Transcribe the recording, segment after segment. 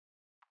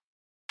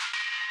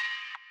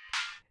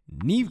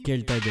ನೀವು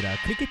ಕೇಳ್ತಾ ಇದ್ದೀರಾ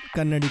ಕ್ರಿಕೆಟ್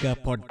ಕನ್ನಡಿಗ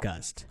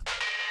podcast.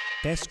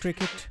 Test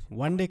cricket,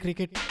 one day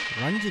cricket,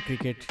 Ranji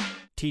cricket,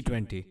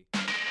 T20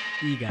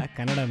 ಈಗ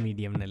ಕನ್ನಡ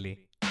ಮೀಡಿಯಂನಲ್ಲಿ.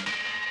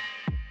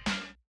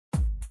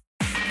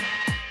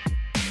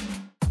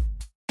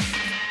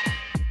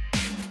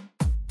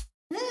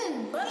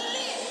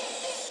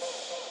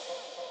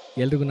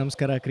 ಎಲ್ರಿಗೂ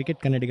ನಮಸ್ಕಾರ. ಕ್ರಿಕೆಟ್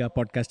ಕನ್ನಡಿಗ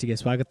ಪಾಡ್ಕಾಸ್ಟಿಗೆ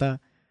ಸ್ವಾಗತ.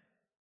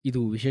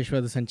 ಇದು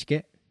ವಿಶೇಷವಾದ ಸಂಚಿಕೆ.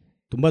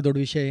 ತುಂಬ ದೊಡ್ಡ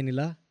ವಿಷಯ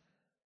ಏನಿಲ್ಲ.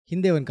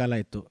 ಹಿಂದೆ ಒಂದು ಕಾಲ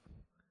ಇತ್ತು,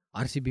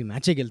 RCB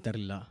ಮ್ಯಾಚೇ ಗೆಲ್ತಾ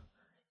ಇರಲಿಲ್ಲ.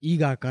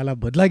 ಈಗ ಆ ಕಾಲ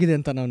ಬದಲಾಗಿದೆ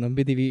ಅಂತ ನಾವು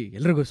ನಂಬಿದ್ದೀವಿ.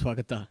 ಎಲ್ರಿಗೂ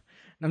ಸ್ವಾಗತ.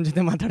 ನಮ್ಮ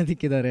ಜೊತೆ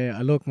ಮಾತಾಡೋದಕ್ಕಿದ್ದಾರೆ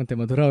ಅಲೋಕ್ ಮತ್ತು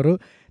ಮಧುರ ಅವರು.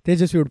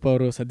 ತೇಜಸ್ವಿ ಉಡುಪ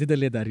ಅವರು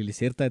ಸದ್ಯದಲ್ಲೇ ದಾರಿಲಿ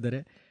ಸೇರ್ತಾ ಇದ್ದಾರೆ.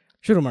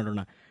 ಶುರು ಮಾಡೋಣ.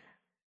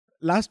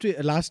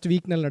 ಲಾಸ್ಟ್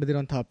ವೀಕ್ನಲ್ಲಿ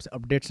ನಡೆದಿರೋಂಥ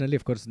ಅಪ್ಡೇಟ್ಸ್ನಲ್ಲಿ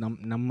ಅಫ್ಕೋರ್ಸ್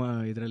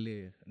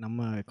ನಮ್ಮ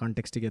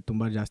ಕಾಂಟೆಕ್ಸ್ಟಿಗೆ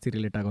ತುಂಬ ಜಾಸ್ತಿ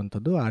ರಿಲೇಟ್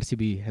ಆಗೋವಂಥದ್ದು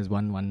RCB has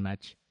one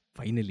match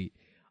finally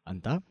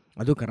ಅಂತ,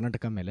 ಅದು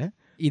ಕರ್ನಾಟಕ ಮೇಲೆ.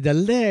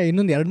 ಇದಲ್ಲದೆ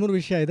ಇನ್ನೊಂದು 2-3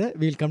 ವಿಷಯ ಇದೆ.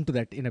 Will come to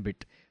that in a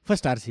bit.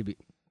 First RCB.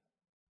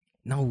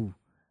 ನಾವು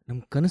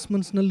ನಮ್ಮ ಕನಸು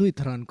ಮನಸ್ಸಿನಲ್ಲೂ ಈ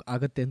ಥರ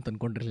ಆಗತ್ತೆ ಅಂತ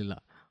ಅಂದ್ಕೊಂಡಿರಲಿಲ್ಲ.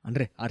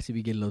 ಅಂದರೆ RCB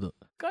ಗೆಲ್ಲೋದು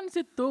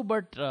ಕನಸಿತ್ತು,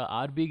 ಬಟ್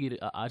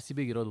RCB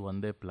ಇರೋದು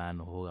ಒಂದೇ ಪ್ಲ್ಯಾನ್.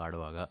 ಹೋಗಿ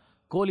ಆಡುವಾಗ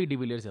ಕೊಹ್ಲಿ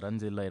ಡಿವಿಲಿಯರ್ಸ್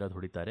ರನ್ಸ್ ಎಲ್ಲ ಇರೋದು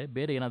ಹೊಡಿತಾರೆ,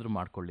 ಬೇರೆ ಏನಾದರೂ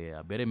ಮಾಡ್ಕೊಳ್ಳಿ,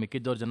 ಬೇರೆ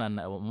ಮಿಕ್ಕಿದ್ದವ್ರ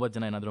 9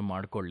 ಜನ ಏನಾದರೂ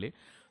ಮಾಡ್ಕೊಳ್ಳಿ.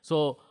 ಸೊ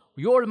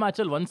 7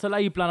 ಮ್ಯಾಚಲ್ಲಿ ಒಂದ್ಸಲ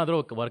ಈ ಪ್ಲಾನ್ ಆದರೂ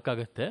ವರ್ಕ್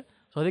ಆಗುತ್ತೆ.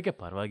 ಸೊ ಅದಕ್ಕೆ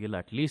ಪರವಾಗಿಲ್ಲ,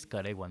 ಅಟ್ಲೀಸ್ಟ್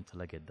ಕರೆಗೆ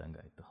ಒಂದ್ಸಲ ಗೆದ್ದಂಗೆ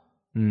ಆಯಿತು.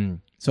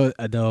 So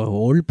the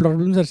old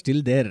problems are still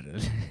there.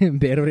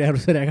 ಬೇರೆಯವ್ರು ಯಾರು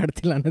ಸರಿಯಾಗಿ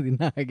ಆಡ್ತಿಲ್ಲ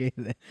ಅನ್ನೋದಿನ್ನ ಹಾಗೆ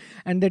ಇದೆ.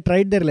 And they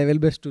tried their level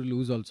best to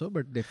lose also,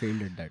 but they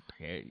failed it that.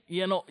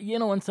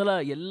 ಏನೋ ಒಂದ್ಸಲ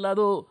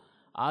ಎಲ್ಲದು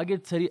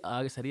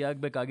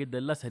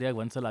ಸರಿಯಾಗಬೇಕಾಗಿದ್ದೆಲ್ಲ ಸರಿಯಾಗಿ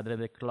ಒಂದ್ಸಲ ಆದರೆ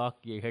ಅದೇ ಕ್ಲಾಕ್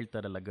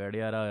ಹೇಳ್ತಾರಲ್ಲ,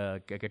 ಗಡಿಯಾರ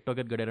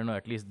ಕೆಟ್ಟೋಗಿದ್ದ ಗಡಿಯಾರನೂ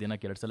ಅಟ್ಲೀಸ್ಟ್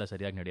ದಿನಕ್ಕೆ 2 ಸಲ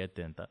ಸರಿಯಾಗಿ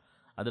ನಡೆಯುತ್ತೆ ಅಂತ.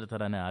 ಅದ್ರ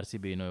ಥರನೇ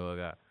RCBನೂ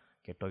ಇವಾಗ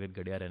ಕೆಟ್ಟೋಗಿದ್ದ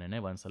ಗಡಿಯಾರನೇ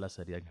ಒಂದ್ಸಲ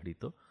ಸರಿಯಾಗಿ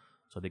ನಡೀತು.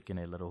 ಸೊ ಅದಕ್ಕೇ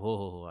ಎಲ್ಲರೂ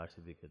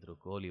RCB ಗೆದ್ರು,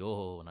 ಕೊಹ್ಲಿ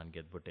ನಾನು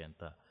ಗೆದ್ಬಿಟ್ಟೆ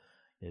ಅಂತ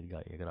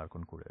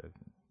ಎಗರಾಡ್ಕೊಂಡು ಕೂಡ.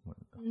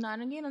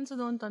 ನನಗೇನು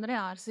ಅನ್ಸೋದು ಅಂತಂದರೆ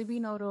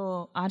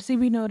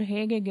RCBನವ್ರು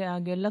ಹೇಗೆ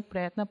ಗೆಲ್ಲಕ್ಕೆ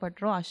ಪ್ರಯತ್ನ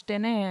ಪಟ್ಟರು ಅಷ್ಟೇ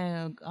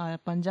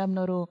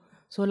ಪಂಜಾಬ್ನವರು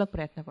ಸೋಲಕ್ಕೆ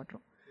ಪ್ರಯತ್ನ ಪಟ್ಟರು.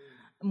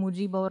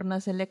 ಮುಜೀಬ್ ಅವ್ರನ್ನ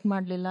ಸೆಲೆಕ್ಟ್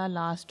ಮಾಡಲಿಲ್ಲ,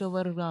 ಲಾಸ್ಟ್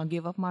ಓವರ್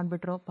ಗಿವ್ ಅಪ್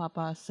ಮಾಡಿಬಿಟ್ರು. ಪಾಪ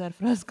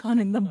ಸರ್ಫರಾಜ್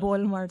ಖಾನಿಂದ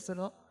ಬಾಲ್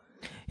ಮಾಡಿಸಿದ್ರು.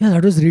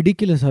 That was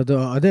ridiculous.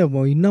 ಅದೇ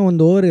ಇನ್ನೂ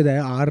ಒಂದು ಓವರ್ ಇದೆ,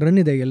 6 ರನ್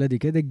ಇದೆ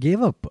ಗೆಲ್ಲೋದಕ್ಕೆ, ದೇ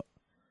ಗೇವ್ ಅಪ್.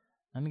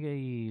 ನನಗೆ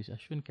ಈ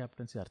ಅಶ್ವಿನ್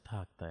ಕ್ಯಾಪ್ಟನ್ಸಿ ಅರ್ಥ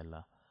ಆಗ್ತಾ ಇಲ್ಲ.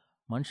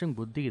 ಮನುಷ್ಯಂಗೆ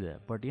ಬುದ್ಧಿ ಇದೆ,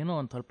 ಬಟ್ ಏನೋ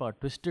ಒಂದು ಸ್ವಲ್ಪ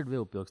ಟ್ವಿಸ್ಟೆಡ್ ವೇ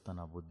ಉಪಯೋಗಿಸ್ತಾನೆ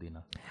ಆ ಬುದ್ಧಿನ.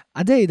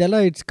 ಅದೇ ಇದೆಲ್ಲ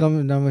ಇಟ್ಸ್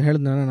ನಾವು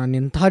ಹೇಳಿದ ನಾನು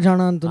ಎಂಥ ಜಾಣ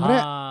ಅಂತಂದರೆ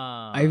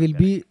ಐ ವಿಲ್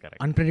ಬಿ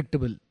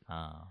ಅನ್ಪ್ರೆಡಿಕ್ಟಬಲ್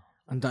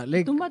ಅಂತ.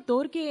 ಲೈಕ್ ತುಂಬ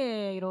ತೋರಿಕೆ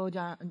ಇರೋ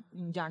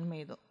ಜಾಣ್ಮೆ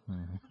ಇದು.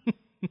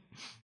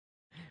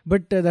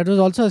 But that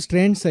was also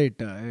strange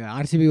sight.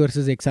 RCB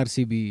versus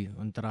XRCB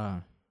ಒಂಥರ.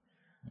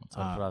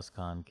 Sarfaraz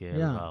Khan,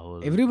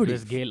 Rahul,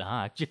 everybody,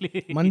 actually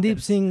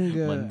Mandeep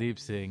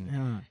Singh,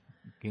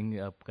 king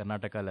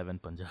Karnataka 11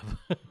 Punjab.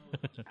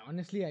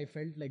 Honestly, I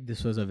felt like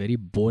this was a very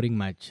boring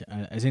match.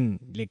 As in,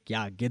 like,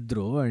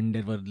 ಗೆದ್ರು, and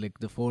there were like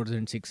the 4s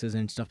and 6s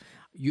and stuff.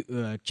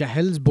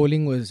 Chahal's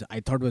bowling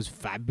I thought was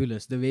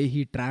fabulous. The way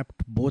he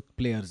trapped both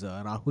players,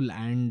 Rahul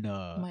and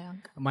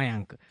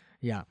Mayank.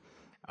 Yeah.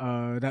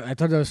 I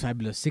thought that was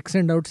fabulous. 6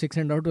 and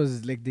out was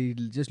like they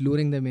just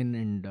luring them in,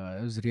 and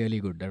it was really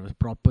good. That was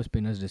proper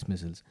spinners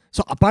dismissals.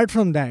 So apart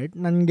from that,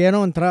 nangeno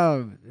onthara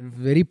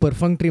very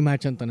perfunctory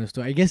match anta anistu.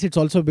 I guess it's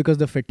also because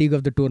the fatigue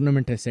of the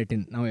tournament has set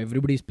in. Now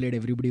everybody's played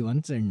everybody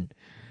once, and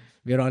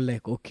we're all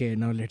like, okay,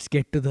 now let's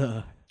get to the...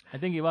 I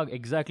think ಇವಾಗ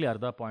exactly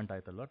ಅರ್ಧ point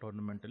ಆಯ್ತಲ್ವ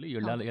ಟೂರ್ನಮೆಂಟಲ್ಲಿ.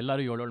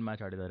 ಎಲ್ಲರೂ 7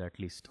 match ಆಡಿದ್ದಾರೆ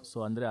at least. So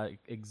ಅಂದರೆ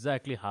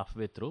exactly half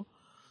way through.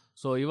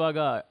 So ಇವಾಗ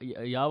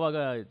ಯಾವಾಗ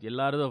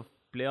ಎಲ್ಲರದು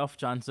ಪ್ಲೇ ಆಫ್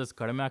ಚಾನ್ಸಸ್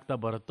ಕಡಿಮೆ ಆಗ್ತಾ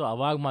ಬರುತ್ತೋ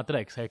ಅವಾಗ ಮಾತ್ರ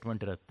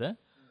ಎಕ್ಸೈಟ್ಮೆಂಟ್ ಇರುತ್ತೆ.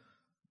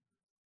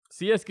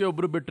 CSK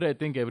ಒಬ್ಬರು ಬಿಟ್ಟರೆ I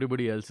think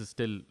everybody else is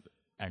still,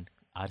 and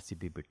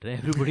RCB ಬಿಟ್ಟರೆ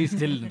everybody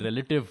still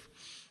relative.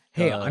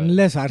 Hey,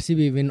 unless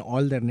RCB win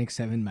all their next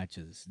 7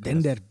 matches, then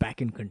they're back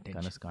in contention.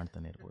 ಕನಸು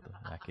ಕಾಣ್ತಾನೆ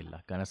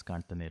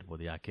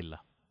ಇರ್ಬೋದು, ಯಾಕಿಲ್ಲ.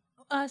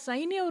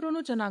 ಸೈನಿ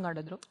ಅವರೂ ಚೆನ್ನಾಗಿ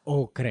ಆಡಿದ್ರು.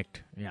 Oh, correct.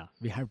 Yeah,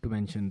 we have to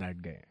mention that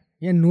guy.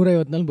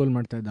 150 ಬೋಲ್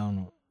ಮಾಡ್ತಾ ಇದ್ದ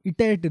ಅವನು.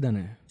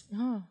 ಇಟ್ಟಿದ್ದಾನೆ.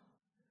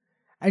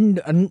 And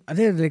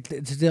ಅದೇ like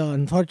it's the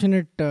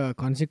unfortunate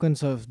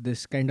consequence of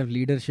this kind of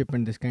leadership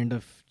and this kind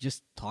of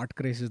just thought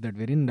crisis that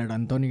we're in, that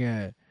ಅಂಥವನಿಗೆ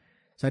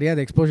ಸರಿಯಾದ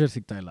exposure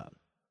ಸಿಗ್ತಾ ಇಲ್ಲ.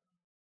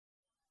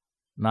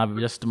 ನಾವು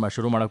just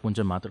ಶುರು ಮಾಡೋಕ್ಕೆ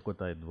ಮುಂಚೆ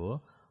ಮಾತಾಡ್ಕೋತಾ ಇದ್ವು,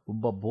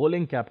 ಒಬ್ಬ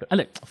ಬೌಲಿಂಗ್ ಕ್ಯಾಪ್ಟನ್,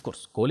 ಅಲ್ಲೇ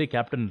ಅಫ್ಕೋರ್ಸ್ ಕೊಹ್ಲಿ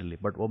ಕ್ಯಾಪ್ಟನ್ ಇರಲಿ,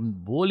 ಬಟ್ ಒಬ್ಬ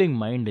ಬೌಲಿಂಗ್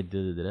ಮೈಂಡ್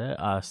ಇದ್ದಿದ್ರೆ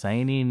ಆ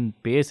ಸೈನಿನ್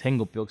ಪೇಸ್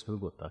ಹೆಂಗೆ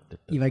ಉಪಯೋಗಿಸ್ಬೇಕು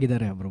ಗೊತ್ತಾಗ್ತಿತ್ತು.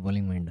 ಇವಾಗಿದ್ದಾರೆ ಒಬ್ಬರು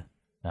ಬೌಲಿಂಗ್ ಮೈಂಡ್.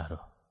 ಯಾರು?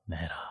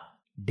 ನೆಹ್ರಾ.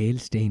 Dale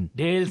Steyn.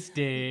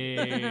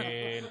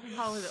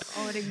 ಹೌದು,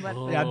 ಅವರಿಗೆ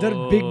other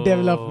big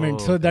development.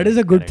 So that is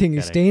a good thing.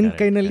 Steyn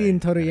ಕೈನಲ್ಲಿ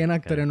ಇಂಥವ್ರು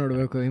ಏನಾಗ್ತಾರೆ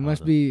ನೋಡಬೇಕು. He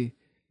must be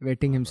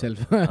vetting himself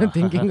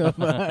thinking of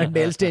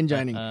Dale Steyn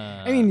joining.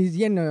 I mean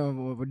ಏನು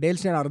ಡೇಲ್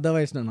ಸ್ಟೇನ್ ಅರ್ಧ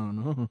ವಯಸ್ಸಿನ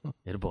ಅವನು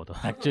ಇರ್ಬೋದು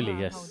ಆ್ಯಕ್ಚುಲಿ.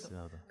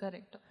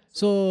 ಕರೆಕ್ಟ್.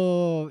 ಸೊ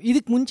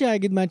ಇದಕ್ಕೆ ಮುಂಚೆ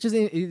ಆಗಿದ್ದ ಮ್ಯಾಚಸ್,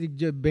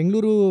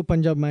 ಬೆಂಗಳೂರು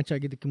ಪಂಜಾಬ್ ಮ್ಯಾಚ್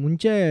ಆಗಿದ್ದಕ್ಕೆ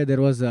ಮುಂಚೆ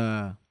there was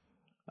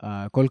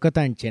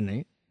Kolkata and Chennai.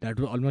 That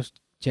was almost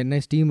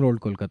Chennai steam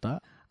rolled Kolkata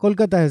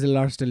has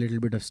lost a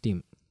little bit of steam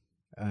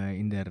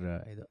in there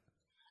ಇದು.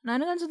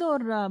 ನನಗನ್ಸೋದು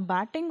ಅವ್ರ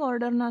ಬ್ಯಾಟಿಂಗ್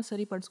ಆರ್ಡರ್ನ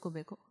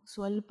ಸರಿಪಡಿಸ್ಕೋಬೇಕು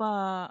ಸ್ವಲ್ಪ.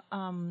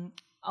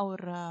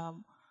 ಅವ್ರ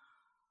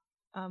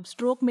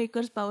ಸ್ಟ್ರೋಕ್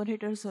ಮೇಕರ್ಸ್, ಪವರ್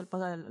ಹಿಟರ್ಸ್ ಸ್ವಲ್ಪ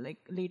like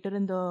later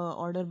in the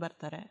order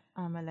ಬರ್ತಾರೆ.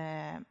 ಆಮೇಲೆ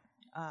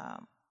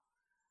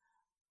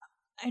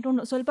ಐ ಡೋಂಟ್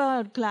ನೋ, ಸ್ವಲ್ಪ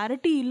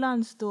ಕ್ಲಾರಿಟಿ ಇಲ್ಲ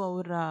ಅನಿಸ್ತು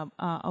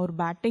ಅವ್ರ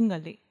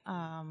ಬ್ಯಾಟಿಂಗಲ್ಲಿ.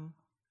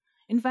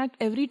 In fact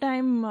every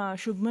time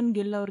Shubman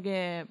Gill ಅವ್ರಿಗೆ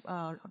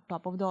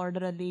ಟಾಪ್ ಆಫ್ ದ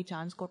ಆರ್ಡರಲ್ಲಿ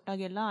ಚಾನ್ಸ್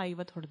ಕೊಟ್ಟಾಗೆಲ್ಲ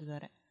 50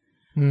 ಹೊಡೆದಿದ್ದಾರೆ.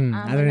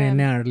 ಆದರೆ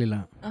ಎಣ್ಣೆ ಆಡಲಿಲ್ಲ.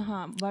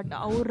 ಹಾಂ, ಬಟ್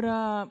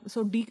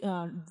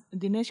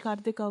ದಿನೇಶ್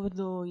ಕಾರ್ತಿಕ್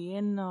ಅವ್ರದ್ದು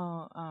ಏನು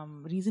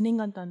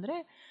ರೀಸನಿಂಗ್ ಅಂತಂದರೆ,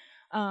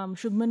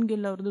 ಶುಭ್ಮನ್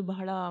ಗಿಲ್ ಅವ್ರದ್ದು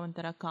ಬಹಳ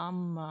ಒಂಥರ calm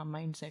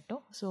mindset.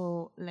 So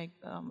like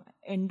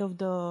end of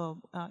the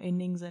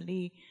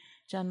ಇನ್ನಿಂಗ್ಸಲ್ಲಿ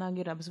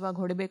ಚೆನ್ನಾಗಿ ರಭಸವಾಗಿ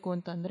ಹೊಡಿಬೇಕು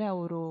ಅಂತಂದರೆ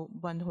ಅವರು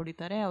ಬಂದು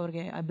ಹೊಡಿತಾರೆ.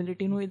 ಅವ್ರಿಗೆ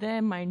ಅಬಿಲಿಟಿನೂ ಇದೆ,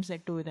 ಮೈಂಡ್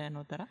ಸೆಟ್ಟು ಇದೆ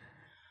ಅನ್ನೋ ಥರ.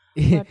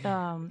 ಬಟ್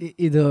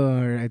ಇದು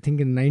I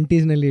think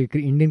 90s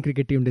Indian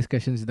cricket team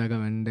discussions ಇದ್ದಾಗ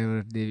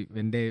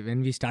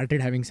when we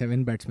started having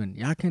 7 batsman,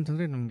 ಯಾಕೆ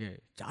ಅಂತಂದರೆ ನಮಗೆ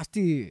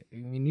ಜಾಸ್ತಿ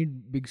ವಿ ನೀಡ್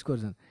ಬಿಗ್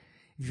ಸ್ಕೋರ್ಸ್ ಅಂತ.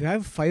 If you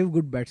have 5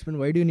 good batsman,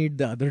 why do you need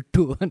the other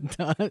 2 ಅಂತ.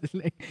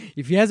 Like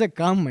if you has a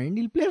calm mind,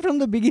 I'll play from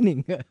the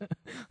beginning.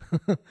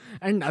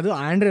 And ಅದು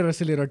Andre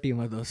Russell ಇರೋ team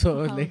ಅದು. So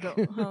like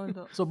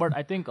ಹೌದು. So but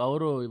I think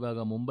ಅವರು ಇವಾಗ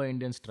Mumbai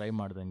Indians try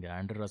ಮಾಡ್ದಂಗೆ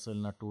Andre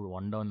ರಸಲ್ನ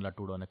 1 down ಇಲ್ಲ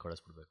 2 ಡೌನೇ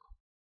ಕಳಿಸ್ಬಿಡ್ಬೇಕು.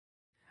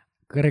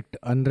 ಕರೆಕ್ಟ್.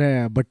 ಅಂದರೆ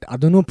ಬಟ್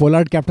ಅದನ್ನು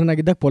ಪೋಲಾರ್ಡ್ ಕ್ಯಾಪ್ಟನ್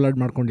ಆಗಿದ್ದಾಗ ಪೋಲಾರ್ಡ್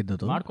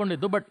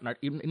ಮಾಡ್ಕೊಂಡಿದ್ದು. ಬಟ್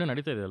ಇನ್ನೂ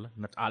ನಡೀತಾ ಇದೆಯಲ್ಲ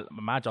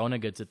ಮ್ಯಾಚ್, ಅವನೇ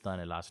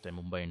ಗೆಲ್ಸಿತ್ತಾನೆ ಲಾಸ್ಟ್ ಟೈಮ್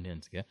ಮುಂಬೈ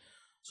ಇಂಡಿಯನ್ಸ್ಗೆ.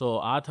 ಸೊ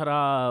ಆ ಥರ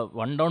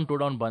 1 ಡೌನ್ 2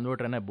 ಡೌನ್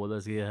ಬಂದ್ಬಿಟ್ರೆ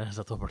ಬೌಲರ್ಸ್ಗೆ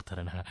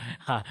ಸತ್ತೋಗ್ಬಿಡ್ತಾರೆ.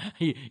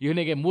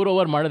 ಇವನಿಗೆ 3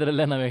 ಓವರ್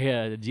ಮಾಡಿದ್ರಲ್ಲೇ ನಮಗೆ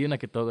ಜೀವನ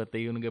ಕಿತ್ತೋಗುತ್ತೆ.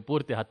 ಇವನಿಗೆ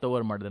ಪೂರ್ತಿ 10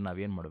 ಓವರ್ ಮಾಡಿದ್ರೆ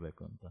ನಾವೇನು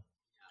ಮಾಡಬೇಕು ಅಂತ.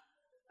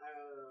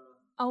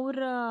 ಅವರ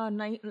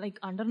ಲೈಕ್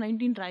ಅಂಡರ್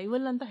 19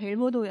 ರೈವಲ್ ಅಂತ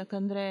ಹೇಳ್ಬೋದು,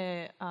 ಯಾಕಂದರೆ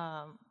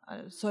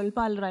ಸ್ವಲ್ಪ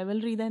ಅಲ್ಲಿ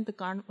ರೈವಲ್ರಿ ಇದೆ ಅಂತ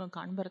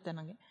ಕಾಣ್ಬರುತ್ತೆ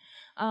ನನಗೆ.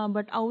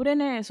 ಬಟ್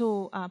ಅವರೇನೆ, ಸೊ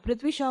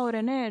ಪೃಥ್ವಿ ಶಾ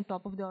ಅವರೇನೆ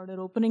top of the order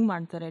opening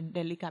ಮಾಡ್ತಾರೆ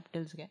ಡೆಲ್ಲಿ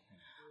ಕ್ಯಾಪಿಟಲ್ಸ್ಗೆ.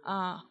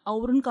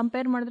 ಅವ್ರನ್ನ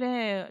ಕಂಪೇರ್ ಮಾಡಿದ್ರೆ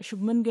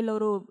ಶುಭ್ಮನ್ ಗಿಲ್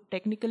ಅವರು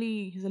technically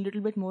is a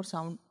little bit more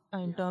sound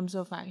in terms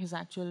of his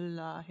actual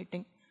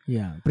hitting.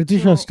 Prithvi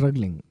Shaw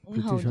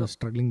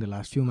struggling the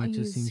last few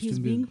matches. He's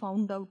being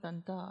found out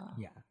ಅಂತ.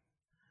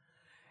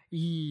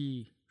 ಈ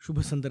ಶುಭ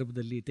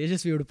ಸಂದರ್ಭದಲ್ಲಿ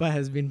Tejaswi Udupa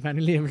has been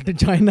finally able to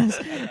join us.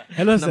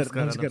 Hello sir,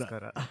 ನಮಸ್ಕಾರ.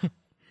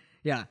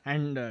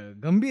 And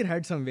Gambhir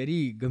had some very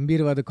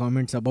ಗಂಭೀರವಾದ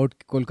comments about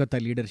Kolkata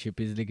leadership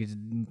is like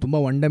ತುಂಬ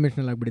one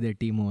dimensional ಆಗಿಬಿಟ್ಟಿದೆ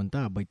team ಅಂತ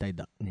ಬೈತಾ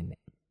ಇದ್ದ ನಿನ್ನೆ.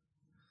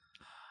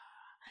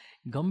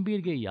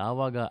 ಗಂಭೀರ್ಗೆ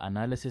ಯಾವಾಗ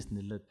ಅನಾಲಿಸಿಸ್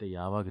ನಿಲ್ಲುತ್ತೆ,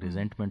 ಯಾವಾಗ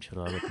ರಿಸೆಂಟ್ಮೆಂಟ್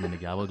ಶುರು ಆಗುತ್ತೆ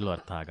ನನಗೆ ಯಾವಾಗಲೂ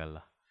ಅರ್ಥ ಆಗಲ್ಲ.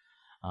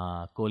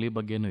 ಕೊಹ್ಲಿ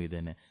ಬಗ್ಗೆನೂ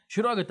ಇದೇನೆ,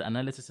 ಶುರು ಆಗುತ್ತೆ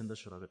ಅನಾಲಿಸಿಸಿಂದ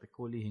ಶುರು ಆಗುತ್ತೆ.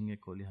 ಕೊಹ್ಲಿ ಹಿಂಗೆ,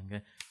 ಕೊಹ್ಲಿ ಹಾಗೆ,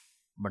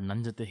 ಬಟ್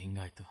ನನ್ನ ಜೊತೆ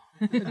ಹಿಂಗಾಯಿತು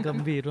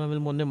ಗಂಭೀರ್.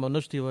 ಆಮೇಲೆ ಮೊನ್ನೆ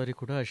ಮನೋಜ್ ತಿವಾರಿ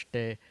ಕೂಡ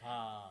ಅಷ್ಟೇ.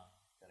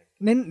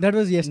 That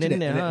was yesterday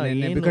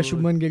because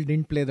Shubman Gill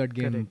didn't play that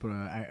game.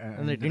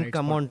 Didn't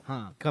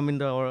come in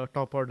the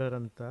top order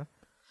ಅಂತ.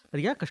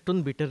 ಅದು ಯಾಕೆ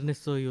ಅಷ್ಟೊಂದು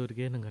ಬಿಟರ್ನೆಸ್ಸು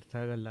ಇವ್ರಿಗೆ ನಂಗೆ ಅರ್ಥ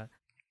ಆಗಲ್ಲ.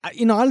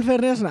 In all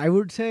fairness, I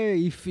would say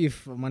if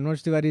Manoj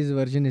Tiwari's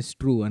version is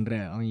true, ಅಂದರೆ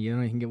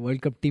ಏನೋ ಹಿಂಗೆ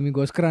ವರ್ಲ್ಡ್ ಕಪ್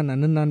ಟೀಮಿಗೋಸ್ಕರ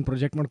ನನ್ನನ್ನು ನಾನು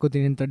ಪ್ರೊಜೆಕ್ಟ್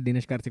ಮಾಡ್ಕೋತೀನಿ ಅಂತ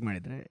ದಿನೇಶ್ ಕಾರ್ತಿಕ್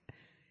ಮಾಡಿದರೆ,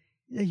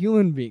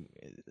 ಹ್ಯೂಮನ್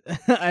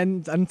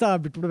ಬೀಯಿಂಗ್ ಅಂತ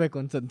ಬಿಟ್ಬಿಡ್ಬೇಕು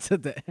ಅಂತ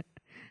ಅನ್ಸುತ್ತೆ.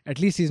 At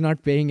least he's not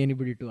paying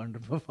anybody to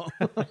underperform.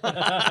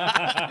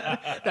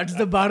 That's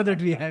the bar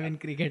that we have in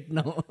cricket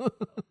now.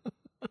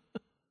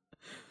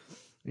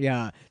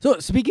 Yeah. So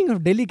speaking of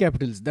Delhi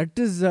Capitals, that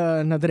is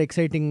another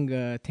exciting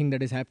thing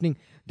that is happening.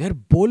 Their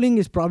bowling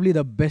is probably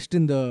the best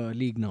in the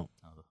league now.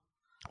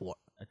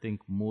 I think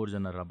more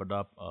jana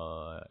Rabada,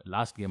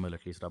 last game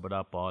at least,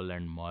 Rabada, Paul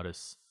and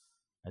Morris,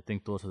 I think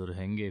ತೋರಿಸಿದ್ರು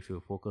ಹೆಂಗೆ if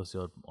you focus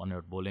on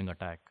your bowling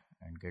attack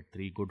and get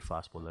 3 good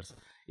fast bowlers.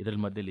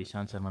 ಇದರಲ್ಲಿ ಮಧ್ಯೆ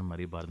ಇಶಾಂತ್ ಶರ್ಮನ್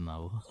ಮರಿಬಾರ್ದು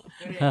ನಾವು.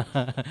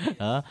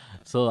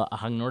 So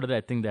ಹಂಗೆ ನೋಡಿದ್ರೆ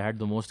I think they had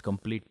the most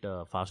complete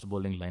fast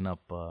bowling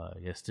lineup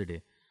yesterday,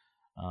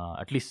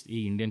 at least ಈ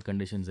Indian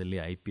ಕಂಡೀಷನ್ಸಲ್ಲಿ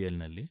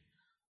IPLನಲ್ಲಿ.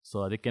 So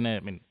ಅದಕ್ಕೇ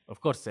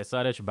of course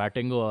SRH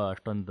batting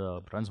ಅಷ್ಟೊಂದು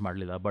ರನ್ಸ್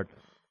ಮಾಡಲಿಲ್ಲ, but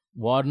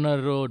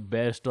Warner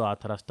based ಆ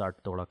ಥರ ಸ್ಟಾರ್ಟ್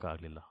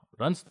ತೊಗೊಳಕ್ಕಾಗಲಿಲ್ಲ.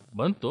 ರನ್ಸ್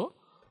ಬಂತು,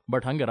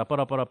 ಬಟ್ ಹಾಗೆ ರಪ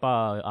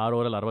 6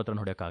 ಓವರಲ್ಲಿ 60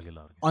 ರನ್ ಹೊಡೆಯೋಕ್ಕಾಗಲಿಲ್ಲ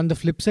ಅವ್ರಿಗೆ. On the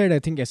flip side,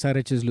 I think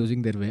SRH is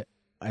losing their way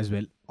as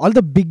well. All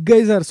the big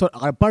guys are, so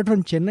apart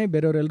from Chennai,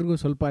 ಬೇರೆಯವರೆಲ್ಲರಿಗೂ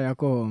ಸ್ವಲ್ಪ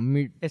ಯಾಕೋ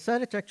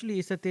SRH actually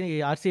ಈ ಸತಿ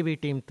RCB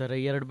team ಥರ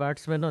 2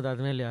 ಬ್ಯಾಟ್ಸ್ಮನ್,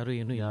 ಅದಾದಮೇಲೆ ಯಾರು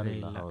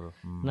ಇಲ್ಲ.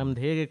 ನಮ್ದು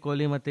ಹೇಗೆ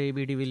ಕೊಹ್ಲಿ ಮತ್ತು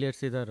AB de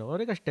Villiers ಇದ್ದಾರೋ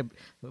ಅವ್ರಿಗೆ ಅಷ್ಟೇ.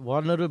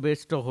 ವಾರ್ನರು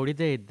ಬೇಸ್ಟ್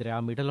ಹೊಡಿದೇ ಇದ್ರೆ ಆ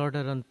ಮಿಡಲ್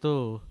ಆರ್ಡರ್ ಅಂತೂ.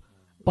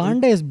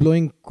 Pandey is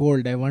blowing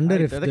cold. I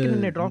wonder if ಅದಕ್ಕೆ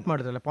ನಿನ್ನೆ ಡ್ರಾಪ್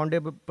ಮಾಡಿದ್ರಲ್ಲ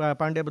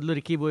ಪಾಂಡೆ ಬದಲು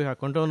ರಿಕಿ ಬೋಯ್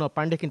ಹಾಕೊಂಡ್ರೆ ಅವನು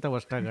ಪಾಂಡೆಕ್ಕಿಂತ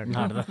ವರ್ಸ್ಟ್ ಆಗ.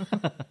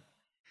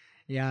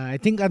 I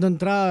think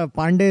ಅದೊಂಥರ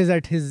Pandey is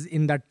at his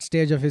in that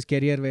stage of his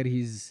career wear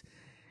he's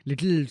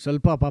little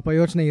ಸ್ವಲ್ಪ ಪಾಪ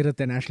ಯೋಚನೆ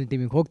ಇರುತ್ತೆ, ನ್ಯಾಷನಲ್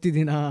ಟೀಮಿಗೆ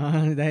ಹೋಗ್ತಿದ್ದೀನಾ,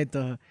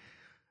 ಇದಾಯ್ತು,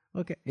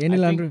 ಓಕೆ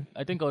ಏನಿಲ್ಲ ಅಂದ್ರೆ.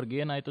 ಐ ಥಿಂಕ್ ಅವ್ರಿಗೆ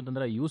ಏನಾಯ್ತು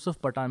ಅಂತಂದ್ರೆ ಯೂಸುಫ್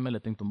ಪಠಾನ್ ಮೇಲೆ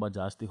ಐ ಥಿಂಕ್ ತುಂಬ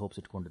ಜಾಸ್ತಿ ಹೋಪ್ಸ್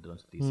ಇಟ್ಕೊಂಡಿದ್ರು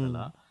ಅನ್ಸುತ್ತೆ ಈ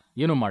ಸಲ.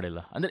 ಏನೂ ಮಾಡಿಲ್ಲ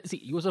ಅಂದರೆ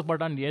ಯೂಸುಫ್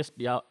ಪಠಾನ್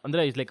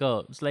ಅಂದರೆ it's like a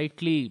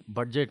slightly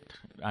budget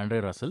Andre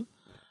Russell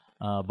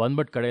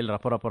ಬಂದ್ಬಿಟ್ಟು ಕಡೆಯಲ್ಲಿ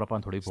ರಪ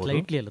ಅಂತ ಹೊಡಿಬೋದು.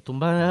 ಸ್ಲೈಟ್ಲಿ ಅಲ್ಲ,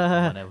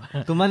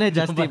 ತುಂಬಾನೇ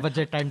ಜಾಸ್ತಿ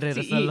ಬಜೆಟ್ ಆಂಡ್ರೆ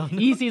ರಸಲ್.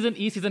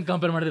 ಈ ಸೀಸನ್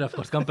ಕಂಪೇರ್ ಮಾಡಿದ್ರೆ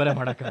ಅಫ್ಕೋರ್ಸ್ ಕಂಪೇರ್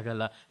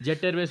ಮಾಡೋಕ್ಕಾಗಲ್ಲ.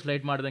 ಜೆಟ್ ಏರ್ವೇಸ್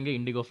ಫ್ಲೈಟ್ ಮಾಡ್ದಂಗೆ,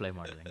 ಇಂಡಿಗೋ ಫ್ಲೈ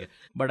ಮಾಡ್ದಂಗೆ.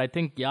 ಬಟ್ ಐ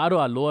ಥಿಂಕ್ ಯಾರು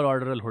ಆ ಲೋವರ್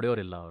ಆರ್ಡರಲ್ಲಿ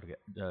ಹೊಡೆಯೋರಿಲ್ಲ ಅವ್ರಿಗೆ.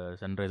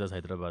 ಸನ್ರೈಸರ್ಸ್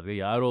ಹೈದರಾಬಾದ್ಗೆ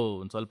ಯಾರು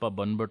ಒಂದು ಸ್ವಲ್ಪ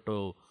ಬಂದ್ಬಿಟ್ಟು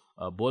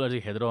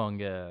ಬೌಲರ್ಸಿಗೆ ಹೆದರೋ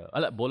ಹಂಗೆ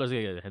ಅಲ್ಲ,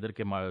 ಬೌಲರ್ಸ್ಗೆ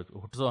ಹೆದರಿಕೆ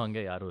ಹುಟ್ಟಿಸೋ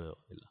ಹಂಗೆ ಯಾರೂ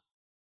ಇಲ್ಲ.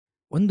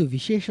 ಒಂದು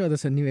ವಿಶೇಷವಾದ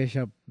ಸನ್ನಿವೇಶ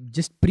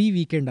ಜಸ್ಟ್ ಪ್ರೀ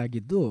ವೀಕೆಂಡ್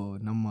ಆಗಿದ್ದು,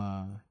 ನಮ್ಮ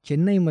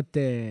ಚೆನ್ನೈ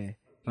ಮತ್ತು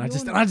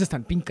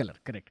ರಾಜಸ್ಥಾನ್ ಪಿಂಕ್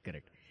ಕಲರ್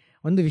ಕರೆಕ್ಟ್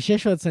ಒಂದು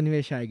ವಿಶೇಷವಾದ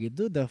ಸನ್ನಿವೇಶ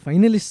ಆಗಿದ್ದು the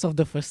finalist of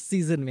the first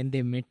season when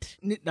they ಮೆಟ್.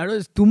 ಅದು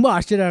ತುಂಬ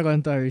ಆಶ್ಚರ್ಯ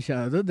ಆಗುವಂಥ ವಿಷಯ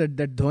ಅದು.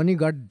 That Dhoni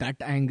got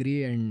that angry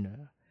and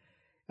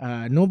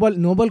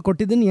no ball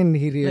ಕೊಟ್ಟಿದ್ದನ್ನು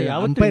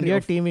ಯಾವತ್ತೂ ಇಂಡಿಯಾ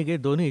ಟೀಮಿಗೆ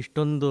ಧೋನಿ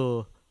ಇಷ್ಟೊಂದು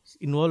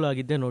ಇನ್ವಾಲ್ವ್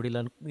ಆಗಿದ್ದೆ ನೋಡಿಲ್ಲ.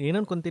 ಏನು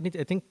ಅನ್ಕೊಂತೀನಿ,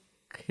 I think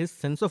his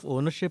sense of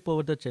ownership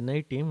over the Chennai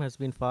team has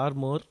been for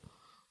more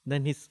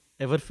than his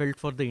ever felt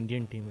for the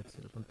Indian team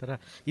itself. ಒಂಥರ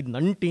ಇದು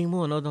ನನ್ನ ಟೀಮು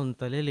ಅನ್ನೋದು ಒಂದು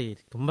ತಲೆಯಲ್ಲಿ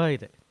ತುಂಬ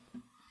ಇದೆ.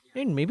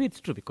 And may be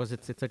it's true because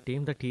it's a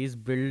team that is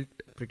built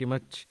pretty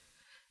much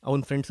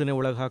ಅವ್ನ ಫ್ರೆಂಡ್ಸನ್ನೇ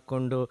ಒಳಗೆ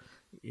ಹಾಕ್ಕೊಂಡು.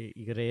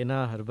 ಈಗ ರೇನಾ,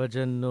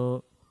 ಹರ್ಭಜನ್ನು,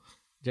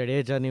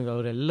 ಜಡೇಜಾ, ನೀವು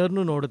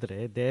ಅವರೆಲ್ಲರನ್ನೂ ನೋಡಿದ್ರೆ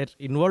they are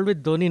involve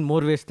with Dhoni in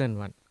more ways then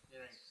one,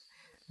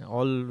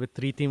 all with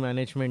ರೀತಿ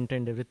ಮ್ಯಾನೇಜ್ಮೆಂಟ್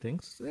ಆ್ಯಂಡ್ ಎವ್ರಿಥಿಂಗ್.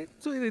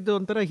 ಸೊ ಇದು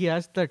ಒಂಥರ ಹಿ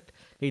ಹ್ಯಾಸ್ ದಟ್,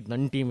 ಇದು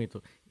ನನ್ನ ಟೀಮ್,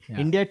 ಇದು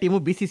ಇಂಡಿಯಾ ಟೀಮು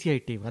BCCI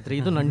ಟೀಮ್, ಆದರೆ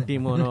ಇದು ನನ್ನ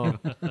ಟೀಮು ಅನ್ನೋ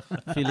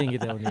ಫೀಲಿಂಗ್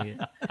ಇದೆ ಅವನಿಗೆ.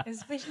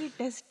 Especially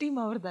test team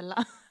ಅವ್ರದ್ದಲ್ಲ,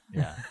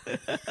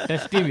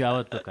 test team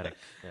ಯಾವತ್ತು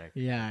correct.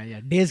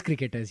 Days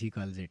cricket as he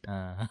calls it,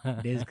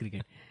 days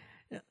cricket.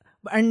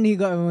 And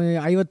ಈಗ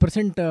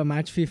 50%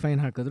 ಮ್ಯಾಚ್ ಫೀ ಫೈನ್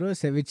ಹಾಕಿದ್ರು,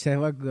 which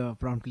Sehwag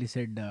promptly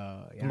shed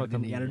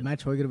 2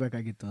 match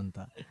ಹೋಗಿರ್ಬೇಕಾಗಿತ್ತು ಅಂತ.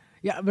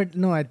 But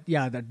no,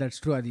 that's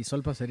true. ಅದು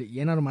ಸ್ವಲ್ಪ ಸರಿ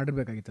ಏನಾದ್ರು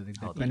ಮಾಡಿರ್ಬೇಕಾಗಿತ್ತು.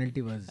 ಅದಕ್ಕೆ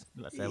penalty was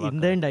in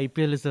the end.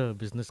 IPL is a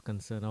business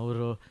concern.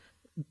 ಅವರು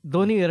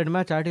Dhoni 2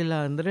 match ಆಡಿಲ್ಲ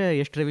ಅಂದರೆ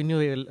ಎಷ್ಟು ರೆವಿನ್ಯೂ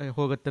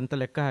ಹೋಗುತ್ತೆ ಅಂತ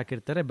ಲೆಕ್ಕ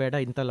ಹಾಕಿರ್ತಾರೆ. ಬೇಡ,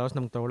 ಇಂಥ ಲಾಸ್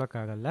ನಮ್ಗೆ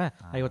ತೊಗೊಳಕ್ಕಾಗಲ್ಲ,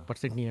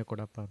 50% ನೀವೇ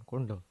ಕೊಡಪ್ಪ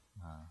ಅಂದ್ಕೊಂಡು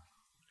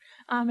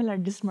ಆಮೇಲೆ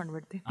ಅಡ್ಜಸ್ಟ್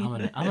ಮಾಡಿಬಿಡ್ತೀವಿ.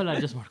 ಆಮೇಲೆ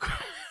ಅಡ್ಜಸ್ಟ್ ಮಾಡ್ಕೊ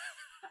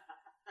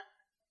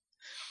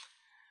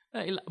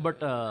ಇಲ್ಲ.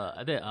 ಬಟ್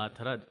ಅದೇ ಆ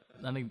ಥರ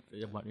ನನಗೆ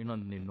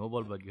ಇನ್ನೊಂದು ನೀನು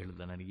ನೋಬಾಲ್ ಬಗ್ಗೆ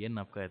ಹೇಳಿದ ನನಗೆ ಏನು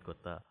ನಾಪಕ ಆಯ್ತು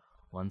ಗೊತ್ತಾ,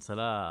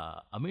 ಒಂದ್ಸಲ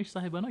ಅಮಿತ್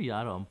ಸಾಹೇಬನೋ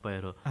ಯಾರೋ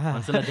ಅಂಪೈರು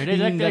ಒಂದ್ಸಲ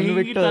ಜಡೇಜಾ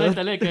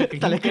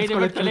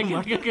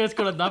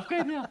ಕೇಳಿಸ್ಕೊಳ್ಳೋದು ನಾಪಕ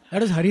ಇದೆಯಾ?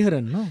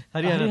 ಹರಿಹರನ್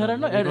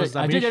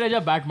ಅಜಯ್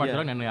ಜಡೇಜಾ ಬ್ಯಾಟ್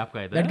ಮಾಡಿದಾಗ ನನಗೆ ನಾಪಕ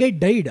ಇದೆ. ದಟ್ ಗೈ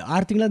ಡೈಡ್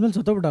 6 ತಿಂಗಳಾದ್ಮೇಲೆ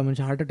ಸತ್ತೋಗ್ಬಿಟ್ಟ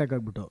ಮನುಷ್ಯ, ಹಾರ್ಟ್ ಅಟ್ಯಾಕ್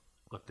ಆಗ್ಬಿಟ್ಟು.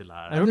 ಗೊತ್ತಿಲ್ಲ.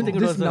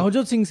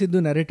 Navjot Singh Siddu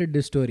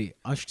narrated story.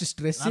 ಅಷ್ಟು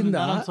ಸ್ಟ್ರೆಸ್ ಇಂದ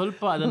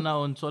ಸ್ವಲ್ಪ ಅದನ್ನ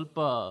ಒಂದು ಸ್ವಲ್ಪ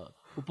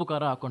ಉಪ್ಪು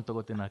ಖಾರ ಹಾಕೊಂಡು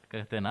ತಗೋತೀನಿ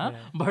ಕತೆನಾ.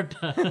 ಬಟ್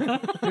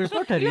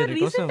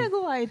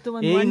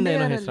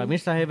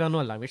ಅಮಿತ್ ಸಾಹೇಬ್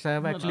ಅಲ್ಲ, Amit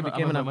Saheb actually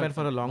became an umpire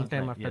for a long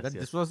time after that.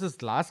 This was his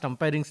last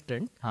umpiring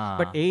stint.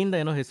 But ಏಯಿಂದ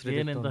ಏನೋ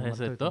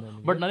ಹೆಸರಿತ್ತು.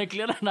 ಬಟ್ ನನಗೆ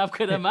ಕ್ಲಿಯರ್ ಆಗಿ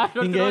ನಾಪಕ ಇದೆ. ಮ್ಯಾಚ್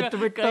ಹಿಂಗೆ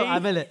ಎತ್ತು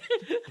ಆಮೇಲೆ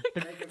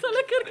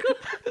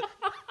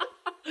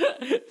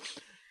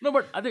ನೋ,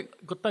 ಬಟ್ ಅದೇ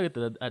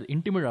ಗೊತ್ತಾಗುತ್ತೆ, ಅದು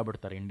ಇಂಟಿಮೇಟ್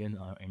ಆಗ್ಬಿಡ್ತಾರೆ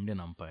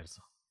ಇಂಡಿಯನ್ ಅಂಪೈರ್ಸ್.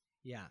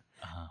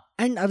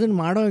 ಆ್ಯಂಡ್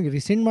ಅದನ್ನು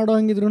ರಿಸೆಂಟ್ ಮಾಡೋ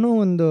ಹಂಗಿದ್ರು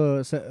ಒಂದು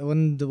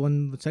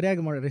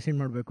ಸರಿಯಾಗಿ ರಿಸೆಂಟ್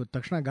ಮಾಡಬೇಕು.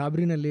 ತಕ್ಷಣ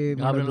ಗಾಬರಿನಲ್ಲಿ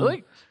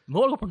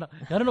ನೋಡ್ಕೊಂಡ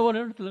ಯಾರು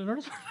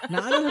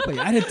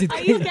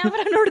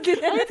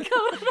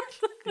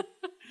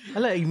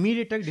ಅಲ್ಲ,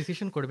 ಇಮಿಡಿಯೇಟ್ ಆಗಿ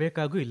ಡಿಸಿಷನ್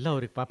ಕೊಡಬೇಕಾಗೂ ಇಲ್ಲ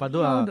ಅವ್ರಿಗೆ ಪಾಪ. ಅದು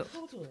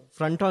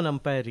ಫ್ರಂಟ್ ಆನ್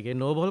ಅಂಪೈರಿಗೆ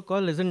ನೋ ಬಾಲ್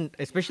ಕಾಲ್ ಇಸನ್,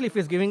 especially if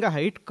is giving a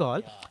height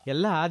call.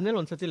 ಎಲ್ಲ ಆದ್ಮೇಲೆ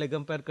ಒಂದ್ಸತಿ ಲೆಗ್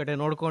ಅಂಪೈರ್ ಕಡೆ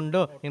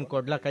ನೋಡ್ಕೊಂಡು ಏನು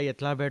ಕೊಡ್ಲಾ, ಕೈ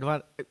ಎತ್ತಲಾ ಬೇಡವಾ,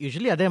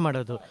 ಯೂಶಲಿ ಅದೇ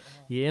ಮಾಡೋದು.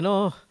 ಏನೋ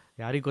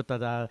ಯಾರಿಗೆ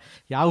ಗೊತ್ತದ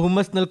ಯಾವ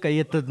ಹುಮ್ಮಸ್ನಲ್ಲಿ ಕೈ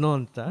ಎತ್ತದ್ನೋ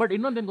ಅಂತ. ಬಟ್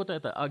ಇನ್ನೊಂದೇನು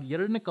ಗೊತ್ತಾಯ್ತಾ, ಆಗ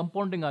 2ನೇ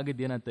ಕಂಪೌಂಡಿಂಗ್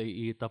ಆಗಿದ್ದೇನಂತ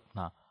ಈ ತಪ್ಪನ.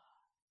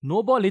 ನೋ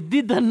ಬಾಲ್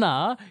ಇದ್ದಿದ್ದನ್ನ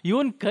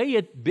ಇವನ್ ಕೈ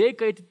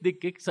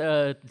ಬೇಕೈತಿದ್ದಕ್ಕೆ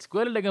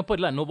ಸ್ಕ್ವೇರ್ ಲೆಗ್ ಅಂಪೈರ್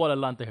ಇಲ್ಲ, ನೋ ಬಾಲ್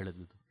ಅಲ್ಲ ಅಂತ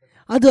ಹೇಳಿದ್ದು.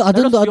 ಅದು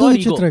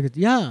ವಿಚಿತ್ರ ಆಗಿತ್ತು.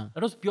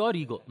 It was pure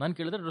ego. ನಾನು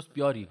ಕೇಳಿದ್ರೆ ಇಟ್ ವಾಸ್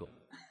ಪ್ಯೂರ್ ಈಗೋ.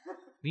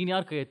 ನೀನು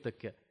ಯಾರು ಕೈ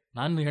ಎತ್ತಕ್ಕೆ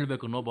ನಾನು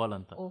ಹೇಳಬೇಕು ನೋ ಬಾಲ್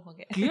ಅಂತ.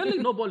 ಕ್ಲಿಯರ್ಲಿ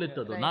ನೋ ಬಾಲ್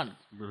ಇತ್ತದು. ನಾನು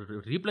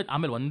ರೀಪ್ಲೇ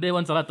ಆಮೇಲೆ ಒಂದೇ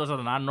ಸಲ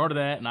ತೋರ್ಸೋದು, ನಾನು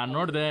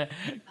ನೋಡಿದೆ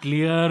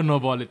ಕ್ಲಿಯರ್ ನೋ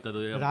ಬಾಲ್ ಇತ್ತದು.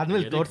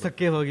 ಆದ್ಮೇಲೆ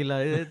ತೋರ್ಸಕ್ಕೆ ಹೋಗಿಲ್ಲ.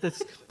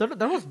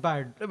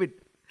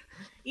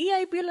 ಈ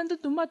IPL ಅಂತೂ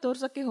ತುಂಬ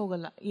ತೋರ್ಸೋಕ್ಕೆ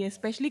ಹೋಗಲ್ಲ,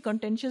 ಎಸ್ಪೆಷಲಿ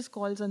ಕಂಟೆನ್ಷಿಯಸ್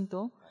ಕಾಲ್ಸ್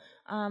ಅಂತೂ.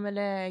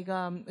 ಆಮೇಲೆ ಈಗ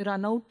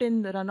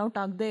ರನ್ಔಟ್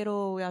ಆಗದೆ ಇರೋ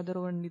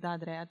ಯಾವ್ದಾದ್ರು ಒಂದು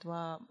ಇದಾದರೆ,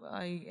 ಅಥವಾ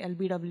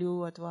LBW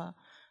ಅಥವಾ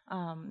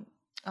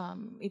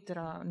ಈ ಥರ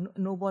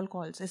no ball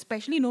calls,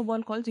 especially no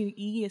ball calls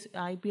ಈ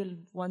IPL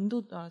ಒಂದು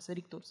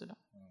ಸರಿಗೆ ತೋರಿಸಿಲ್ಲ.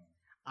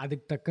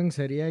 ಅದಕ್ಕೆ ತಕ್ಕಂಗೆ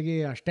ಸರಿಯಾಗಿ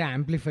ಅಷ್ಟೇ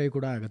ಆಂಪ್ಲಿಫೈ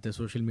ಕೂಡ ಆಗುತ್ತೆ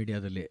ಸೋಷಿಯಲ್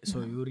ಮೀಡಿಯಾದಲ್ಲಿ. ಸೊ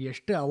ಇವ್ರು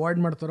ಎಷ್ಟು ಅವಾಯ್ಡ್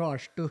ಮಾಡ್ತಾರೋ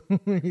ಅಷ್ಟು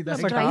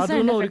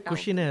ಅವ್ರಿಗೆ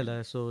ಖುಷಿನೇ ಅಲ್ಲ.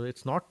 So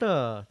it's not a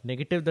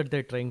negative that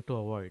they trying to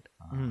avoid.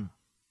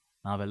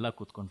 ನಾವೆಲ್ಲ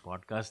ಕೂತ್ಕೊಂಡು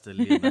ಪಾಡ್ಕಾಸ್ಟ್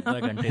ಅಲ್ಲಿ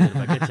ಗಂಟೆ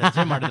ಬಗ್ಗೆ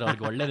ಚರ್ಚೆ ಮಾಡಿದ್ರೆ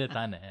ಅವ್ರಿಗೆ ಒಳ್ಳೇದೇ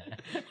ತಾನೇ.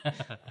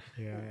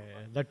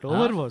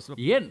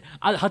 ಏನ್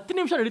ಅದು 10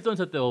 ನಿಮಿಷ ನಡೀತು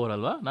ಅನ್ಸುತ್ತೆ ಓವರ್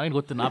ಅಲ್ವಾ? ನನಗೆ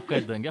ಗೊತ್ತು, ನಾಪಕ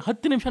ಇದ್ದಂಗೆ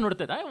 10 ನಿಮಿಷ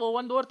ನೋಡ್ತಾ ಇದ್ದೆ.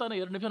 1 ಓವರ್ ತಾನೆ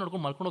 2 ನಿಮಿಷ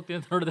ನೋಡ್ಕೊಂಡು ಮಲ್ಕೊಂಡು ಹೋಗ್ತೀನಿ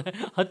ಅಂತ ನೋಡಿದೆ.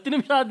 10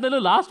 ನಿಮಿಷ ಆದ್ಮೇಲೆ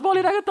ಲಾಸ್ಟ್ ಬಾಲ್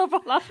ಏನಾಗತ್ತಪ್ಪ,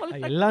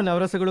 ಎಲ್ಲ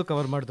ನವರಸಗಳು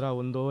ಕವರ್ ಮಾಡಿದ್ರ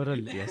 1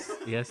 ಓವರಲ್ಲಿ.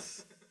 S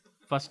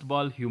first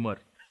ball humour,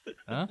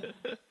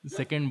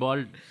 second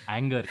ball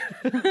anger.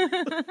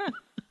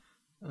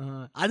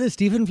 ಅದೇ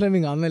ಸ್ಟೀಫನ್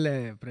ಫ್ಲೆಮಿಂಗ್ ಆಮೇಲೆ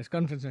ಪ್ರೆಸ್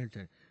ಕಾನ್ಫರೆನ್ಸ್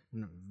ಹೇಳ್ತಾರೆ,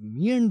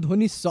 me and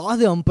Dhoni saw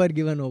the umpire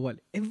give an oval.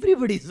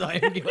 Everybody saw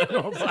him give an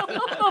oval.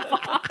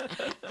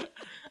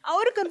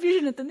 ಅವ್ರ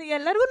ಕನ್ಫ್ಯೂಷನ್ ಇತ್ತಂದ್ರೆ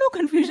ಎಲ್ಲರಿಗೂ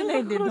ಕನ್ಫ್ಯೂಷನ್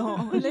ಇದ್ದಿದ್ದು.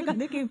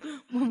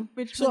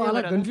 So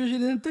ಅಲ್ಲ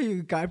ಕನ್ಫ್ಯೂಷನ್ ಅಂತ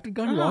captain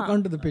can't walk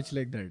on to the pitch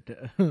like that.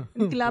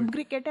 Club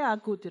ಕ್ರಿಕೆಟೇ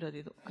ಆಗಿ ಕೂತಿರೋದು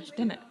ಇದು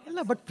ಅಷ್ಟೇನೆ. ಇಲ್ಲ,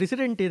 ಬಟ್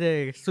ಪ್ರೆಸಿಡೆಂಟ್ ಇದೆ,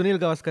 Sunil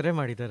ಗವಾಸ್ಕರೇ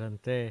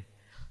ಮಾಡಿದಾರಂತೆ.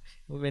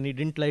 When he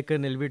didn't like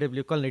an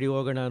LBW ಕಾಲ್ ನಡಿ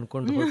ಹೋಗೋಣ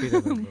ಅನ್ಕೊಂಡು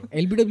ಹೊರಟಿದ್ದಾರೆ.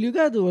 LBW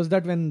ಅದು was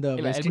that when the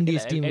West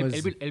Indies team was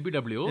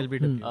LBW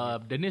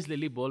Dennis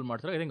lily bowl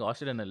ಮಾಡ್ತಾರೆ. ಐ ಥಿಂಕ್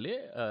ಆಸ್ಟ್ರೇಲಿಯಾನಲ್ಲಿ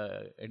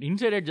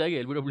ಇನ್ಸೈಡ್ ಎಡ್ಜ್ ಆಗಿ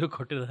LBW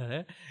ಕೊಟ್ಟಿದ್ದಾರೆ.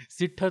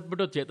 ಸಿಟ್ಟು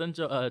ಹತ್ಬಿಟ್ಟು ಚೇತನ್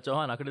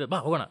ಚೌಹಾನ್ ಆ ಕಡೆ ಬಾ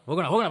ಹೋಗೋಣ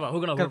ಹೋಗೋಣ ಹೋಗೋಣ ಬಾ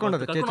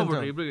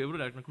ಹೋಗೋಣ ಇಬ್ರು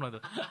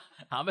ನಡ್ಕೊಂಡು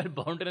ಆಮೇಲೆ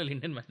ಬೌಂಡ್ರಿನಲ್ಲಿ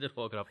ಇಂಡಿಯನ್ ಮ್ಯಾನೇಜರ್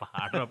ಹೋಗ್ರಪ್ಪ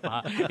ಆಡ್ರಪ್ಪ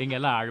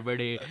ಹಿಂಗೆಲ್ಲ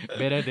ಆಡಬೇಡಿ,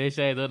 ಬೇರೆ ದೇಶ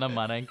ಇದು, ನಮ್ಮ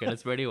ಮನ ಹಿಂಗೆ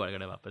ಕೆಡಿಸ್ಬೇಡಿ,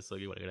 ಒಳಗಡೆ ವಾಪಸ್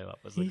ಹೋಗಿ.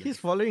 He is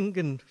following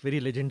in very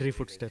legendary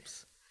footsteps.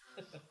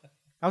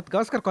 ಅವತ್ತು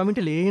ಗಾಸ್ಕರ್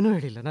ಕಾಮೆಂಟಲ್ಲಿ ಏನೂ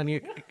ಹೇಳಿಲ್ಲ. ನನಗೆ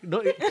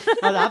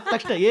ಅದು ಆದ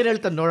ತಕ್ಷಣ ಏನು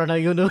ಹೇಳ್ತಾನೆ ನೋಡೋಣ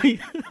ಇವನು.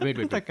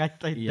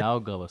 ಯಾವ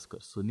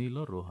Gavaskar,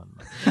 ಸುನೀಲೋ Rohan?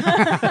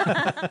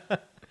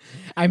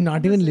 I am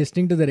not even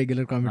listening to the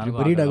regular commentary,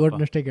 ಬರೀ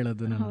ಡಗೌಟ್ನಷ್ಟೇ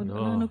ಕೇಳೋದು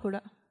ನಾನು ಕೂಡ.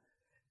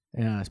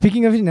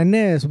 ಸ್ಪೀಕಿಂಗ್ ಆಫ್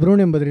ನೆನ್ನೆ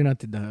ಸುಬ್ರಹ್ಮಣ್ಯಂ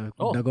ಬದ್ರಿನಾಥ್ ಇದ್ದ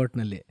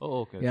ಡಗೌಟ್ನಲ್ಲಿ.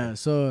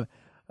 So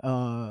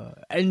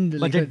and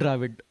budget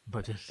Dravid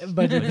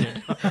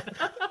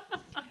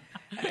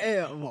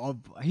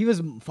he was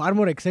far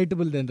more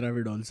excitable than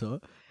Dravid also.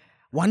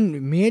 One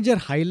major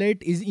highlight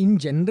is in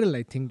general,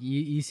 I think,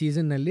 ಈ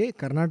ಸೀಸನ್ನಲ್ಲಿ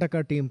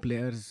Karnataka team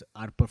players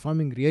are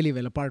performing really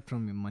well. Apart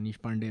from Manish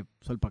Pandey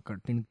ಸ್ವಲ್ಪ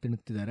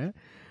ತಿಣುಕ್ತಿದ್ದಾರೆ,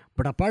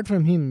 but apart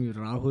from him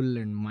Rahul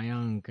and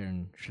Mayank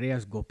and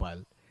Shreyas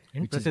Gopal,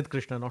 ಪ್ರಸಿದ್ಧ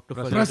Krishna, not to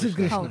ಪ್ರಸಿದ್ಧ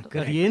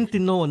ಕೃಷ್ಣ ಏನು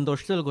ತಿನ್ನೋ ಒಂದು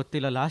ವರ್ಷದಲ್ಲಿ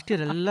ಗೊತ್ತಿಲ್ಲ. Last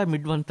year ಎಲ್ಲ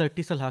ಮಿಡ್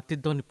 130s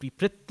ಹಾಕ್ತಿದ್ದವನು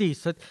ಪ್ರತಿ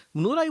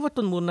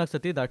 151-104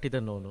 ಸತಿ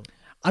ದಾಟಿದ್ದನು ಅವನು.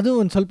 ಅದು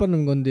ಒಂದು ಸ್ವಲ್ಪ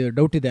ನಂಗೊಂದು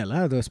ಡೌಟ್ ಇದೆ ಅಲ್ಲ,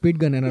 ಅದು ಸ್ಪೀಡ್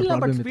ಗನ್ ಏನಾದ್ರು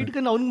ಪ್ರಾಬ್ಲಮ್ ಇದೆ. ಸ್ಪೀಡ್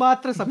ಗನ್ ಅವ್ನು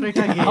ಮಾತ್ರ ಸಪ್ರೇಟ್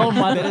ಆಗಿ,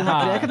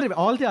 ಯಾಕಂದ್ರೆ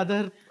all the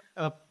other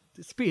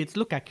speeds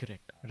look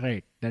accurate.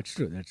 Right, that's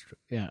true.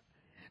 Yeah,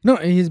 no,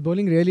 he's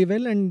bowling really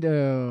well, and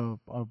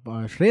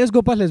Shreyas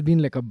Gopal has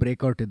been like a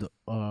breakout idu.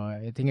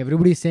 I think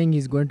everybody is saying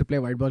he's going to play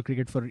white ball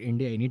cricket for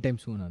India anytime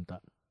soon anta.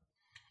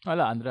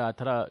 ಅಲ್ಲ ಅಂದರೆ ಆ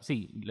ಥರ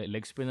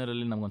leg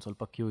ಸ್ಪಿನ್ನರಲ್ಲಿ ನಮ್ಗೊಂದು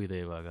ಸ್ವಲ್ಪ Q ಇದೆ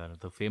ಇವಾಗ.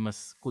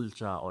 Famous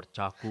kulcha ಅವ್ರ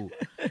ಚಾಕು,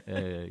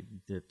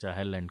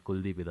 ಚಹಲ್ ಆ್ಯಂಡ್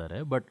ಕುಲ್ದೀಪ್ ಇದ್ದಾರೆ.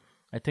 But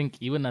I think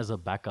even as a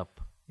backup,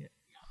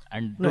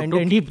 and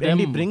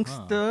he brings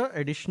the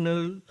additional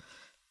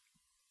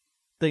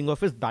thing of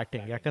his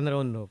batting. ಯಾಕಂದ್ರೆ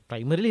ಅವನು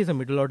primarily is a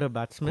middle order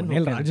batsman.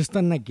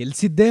 Rajasthan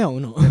ಗೆಲ್ಸಿದ್ದೆ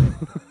ಅವನು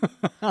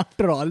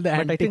after all the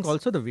antics. But I think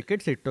also the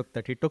wickets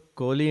he took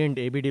Kohli and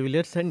AB de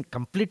Villiers and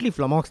completely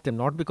flummoxed them,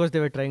 not because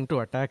they were trying to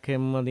attack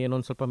him and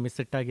ಏನೊಂದು ಸ್ವಲ್ಪ miss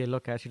it ಆಗಿ ಎಲ್ಲೋ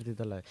catch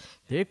ಇರ್ತಿದ್ದಲ್ಲ.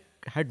 They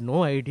had no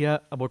idea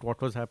about what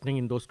was happening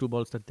in those 2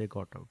 balls that they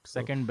got out.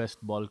 Second best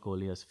ball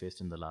Kohli has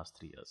faced in the last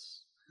 3 years.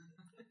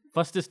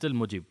 First is still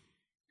Mujib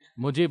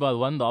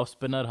ಒಂದು off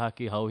spinner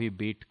hockey how he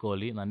beet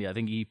Kohli. ನಾನು I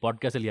think ಈ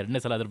ಪಾಡ್ಕಾಸ್ಟಲ್ಲಿ 2ನೇ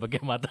ಸಲ ಅದ್ರ ಬಗ್ಗೆ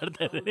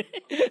ಮಾತಾಡ್ತಾ ಇದ್ದೀನಿ.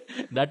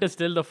 That is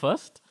still the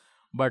first,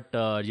 but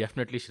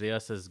definitely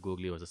Shreyas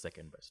ಗೋಗ್ಲಿ was the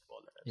second best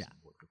bowler.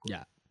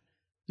 Yeah,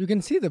 you can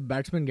see the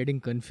batsman getting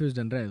confused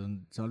ಅಂದ್ರೆ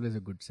it's always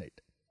a good sight.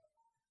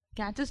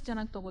 Catches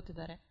ಚೆನ್ನಾಗಿ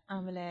ತೊಗೋತಿದ್ದಾರೆ,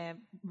 ಆಮೇಲೆ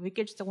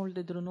ವಿಕೆಟ್ಸ್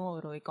ತೊಗೊಳ್ತಿದ್ರು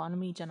ಅವರು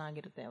ಎಕಾನಮಿ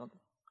ಚೆನ್ನಾಗಿರುತ್ತೆ ಅವಾಗ.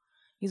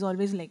 Is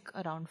always like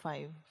around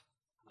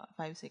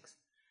 5-6.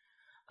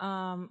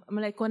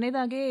 ಆಮೇಲೆ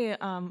ಕೊನೆಯದಾಗಿ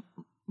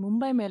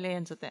ಮುಂಬೈ ಮೇಲೆ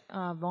ಅನಿಸುತ್ತೆ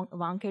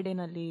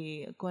ವಾಂಖೆಡೆನಲ್ಲಿ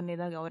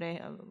ಕೊನೆಯದಾಗಿ ಅವರೇ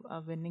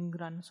ವಿನ್ನಿಂಗ್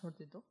ರನ್ಸ್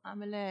ಹೊಡೆದಿದ್ದು.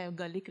 ಆಮೇಲೆ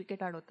ಗಲ್ಲಿ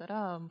ಕ್ರಿಕೆಟ್ ಆಡೋ ಥರ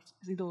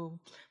ಇದು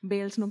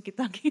ಬೇಲ್ಸ್ನು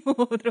ಕಿತ್ತಾಕಿ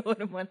ಹೋದ್ರು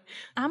ಅವ್ರ ಮನೆ.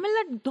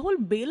 ಆಮೇಲೆ the whole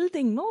bale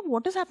thing, know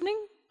what is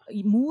happening.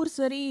 3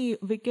 ಸರಿ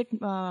ವಿಕೆಟ್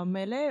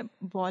ಮೇಲೆ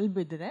ಬಾಲ್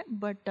ಬಿದ್ದಿದೆ,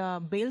 ಬಟ್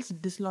ಬೇಲ್ಸ್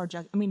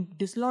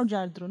ಡಿಸ್ಲಾಡ್ಜ್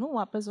ಆದ್ರೂ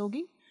ವಾಪಸ್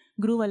ಹೋಗಿ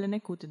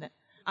ಗ್ರೂವಲ್ಲೇ ಕೂತಿದೆ.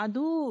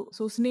 ಅದು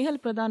ಸೊ ಸ್ನೇಹಲ್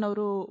ಪ್ರಧಾನ್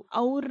ಅವರು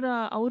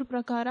ಅವ್ರ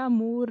ಪ್ರಕಾರ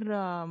 3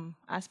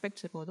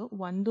 ಆಸ್ಪೆಕ್ಟ್ಸ್ ಇರ್ಬೋದು.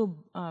 ಒಂದು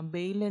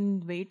ಬೇಲಿನ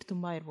ವೆಯ್ಟ್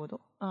ತುಂಬ ಇರ್ಬೋದು.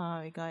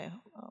 ಈಗ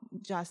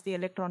ಜಾಸ್ತಿ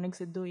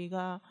ಎಲೆಕ್ಟ್ರಾನಿಕ್ಸ್ ಇದ್ದು ಈಗ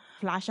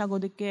ಫ್ಲಾಶ್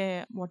ಆಗೋದಕ್ಕೆ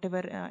what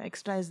ever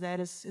extra is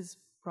there is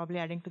probably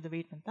adding to the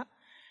weight ಅಂತ.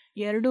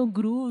 2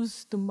 ಗ್ರೂವ್ಸ್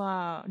ತುಂಬ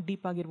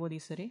ಡೀಪ್ ಆಗಿರ್ಬೋದು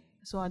ಈ ಸರಿ,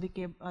 ಸೊ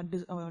ಅದಕ್ಕೆ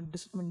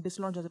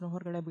ಡಿಸ್ಲಾಡ್ಜ್ ಆದ್ರೂ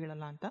ಹೊರಗಡೆ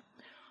ಬೀಳಲ್ಲ ಅಂತ.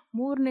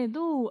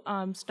 3ನೇದು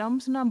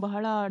ಸ್ಟಂಪ್ಸ್ನ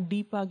ಬಹಳ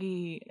ಡೀಪಾಗಿ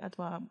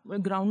ಅಥವಾ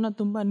ಗ್ರೌಂಡ್ನ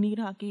ತುಂಬ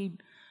ನೀರು ಹಾಕಿ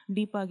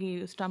ಡೀಪಾಗಿ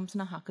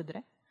ಸ್ಟಂಪ್ಸ್ನ ಹಾಕಿದ್ರೆ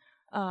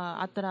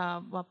ಆ ಥರ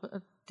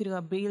ತಿರ್ಗಾ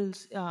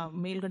ಬೇಲ್ಸ್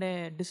ಮೇಲ್ಗಡೆ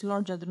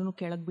ಡಿಸ್ಲಾಡ್ಜ್ ಆದ್ರೂ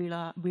ಕೆಳಗೆ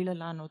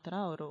ಬೀಳಲ್ಲ ಅನ್ನೋ ಥರ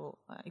ಅವರು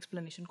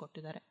ಎಕ್ಸ್ಪ್ಲನೇಷನ್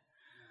ಕೊಟ್ಟಿದ್ದಾರೆ.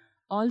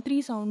 All 3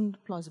 sound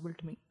ಪ್ಲಾಸಿಬಲ್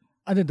to me.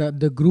 ಅದೇ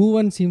the groove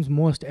one seems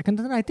most,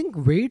 ಯಾಕಂತಂದ್ರೆ I think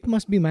wait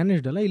must be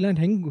managed ಅಲ್ಲ, ಇಲ್ಲ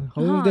ಹೆಂಗೆ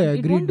how they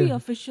agreed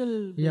official.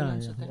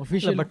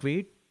 But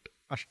wait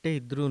ಅಷ್ಟೇ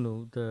ಇದ್ರೂ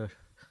the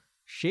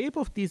shape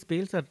of these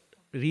bails R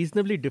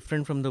reasonably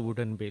different from the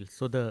wooden bails.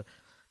 So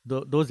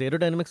those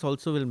aerodynamics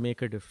also will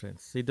make a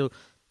difference. ಇದು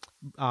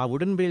ಆ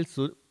wooden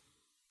ಬೇಲ್ಸು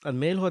ಅದು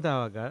ಮೇಲೆ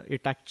ಹೋದಾಗ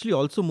it actually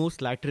also moves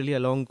ಲ್ಯಾಟ್ರಲಿ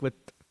along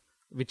with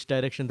which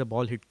direction the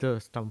ball hit the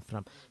stump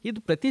from. ಇದು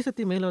ಪ್ರತಿ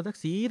ಸತಿ ಮೇಲೆ ಹೋದಾಗ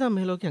ಸೀದಾ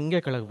ಮೇಲೆ ಹೋಗಿ ಹಂಗೆ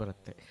ಕೆಳಗೆ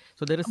ಬರುತ್ತೆ.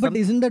 So there is but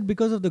isn't that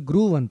because of the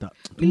groove ಅಂತ?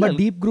 ತುಂಬ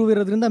ಡೀಪ್ ಗ್ರೂವ್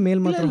ಇರೋದ್ರಿಂದ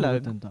ಮೇಲ್ ಮಾತ್ರ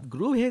ಅಂತ.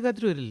 ಗ್ರೂವ್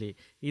ಹೇಗಾದರೂ ಇರಲಿ,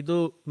 ಇದು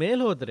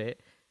ಮೇಲೆ ಹೋದರೆ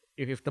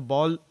if the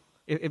ball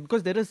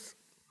because there is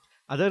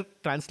other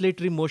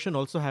translatory motion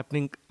also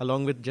happening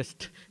along with just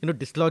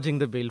dislodging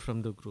the bail from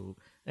the groove,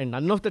 and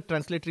none of the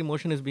translatory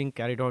motion is being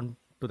carried on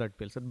to that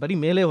bail. So bari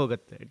mele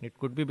hogutte. It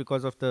could be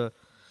because of the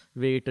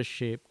way it is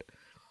shaped.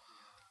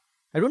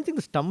 I don't think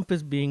the stump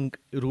is being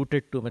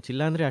rooted too much.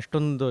 illa andre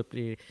ashtondu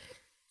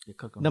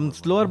nam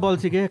slower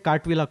balls ige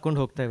cart wheel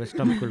hakkondu hogta ive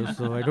stump gulu.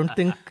 So I don't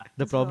think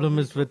the problem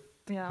is with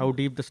how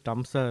deep the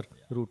stumps are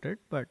rooted,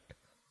 but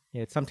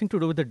Yeah, it's something to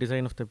do with the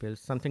design of the bells,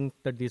 something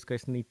that these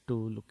guys need to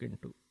look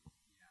into.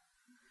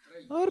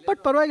 But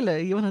ಪರವಾಗಿಲ್ಲ,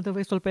 ಇವನ್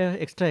otherwise ಸ್ವಲ್ಪ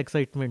extra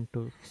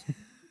excitement.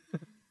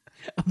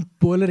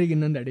 ಬೌಲರಿಗೆ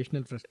ಇನ್ನೊಂದು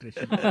additional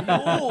frustration.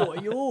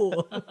 ಅಯ್ಯೋ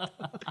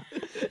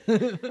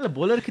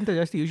ಬೌಲರ್ಗಿಂತ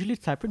ಜಾಸ್ತಿ usually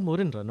it's happen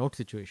more in run out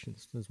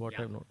situations is what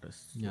I notice.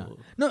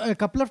 No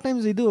couple of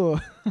times ಇದು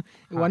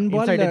one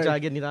ball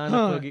ಜಾಗೆ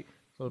ನಿಧಾನವಾಗಿ.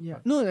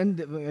 No, and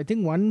I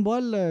think one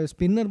ball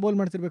spinner ball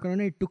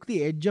ಮಾಡ್ತಿರ್ಬೇಕಾದ್ರೆ it took the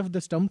edge of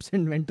the stumps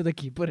and went to the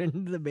keeper and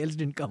the bails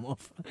didn't come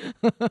off.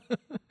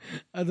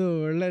 ಅದು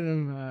ಒಳ್ಳೆ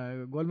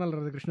ಗೋಲ್ಮಾಲ್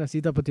ರಾಧಾಕೃಷ್ಣ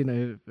ಸೀತಾಪತಿನ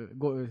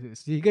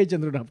ಶ್ರೀಗೈ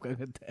ಚಂದ್ರು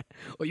ನಾಪಕಾಗತ್ತೆ.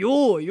 ಅಯ್ಯೋ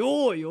ಅಯ್ಯೋ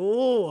ಅಯ್ಯೋ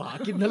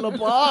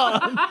ಹಾಕಿದ್ನಲ್ಲಪ್ಪ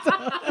ಅಂತ.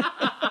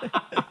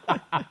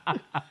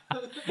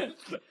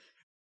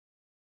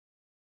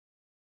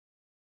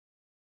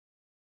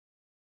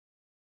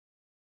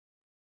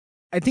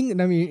 I think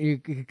ನಮ್ಮ ಈ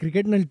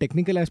ಕ್ರಿಕೆಟ್ನಲ್ಲಿ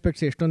ಟೆಕ್ನಿಕಲ್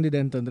ಆಸ್ಪೆಕ್ಟ್ಸ್ ಎಷ್ಟೊಂದಿದೆ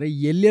ಅಂತಂದರೆ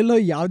ಎಲ್ಲೆಲ್ಲೋ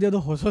ಯಾವುದ್ಯಾವುದೋ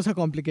ಹೊಸ ಹೊಸ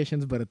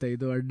ಕಾಂಪ್ಲಿಕೇಶನ್ಸ್ ಬರುತ್ತೆ.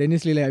 ಇದು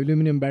ಡೆನಿಸ್ ಲೀಲೆ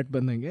ಅಲ್ಯೂಮಿನಿಯಂ ಬ್ಯಾಟ್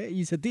ಬಂದಂಗೆ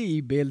ಈ ಸತಿ ಈ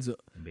ಬೇಲ್ಸು.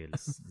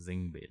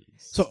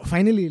 So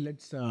finally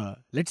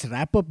let's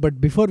wrap up. But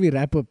before we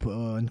wrap up,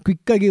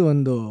 ಕ್ವಿಕ್ಕಾಗಿ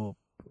ಒಂದು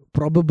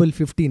probable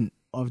 15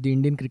 of the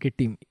Indian cricket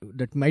team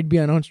that might be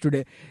announced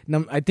today.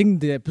 I think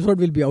the episode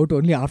will be out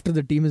only after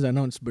the team is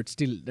announced, but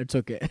still that's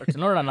okay.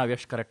 ನೋಡೋಣ ನಾವು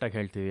ಎಷ್ಟು ಕರೆಕ್ಟಾಗಿ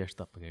ಹೇಳ್ತೀವಿ, ಎಷ್ಟು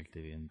ತಪ್ಪಾಗಿ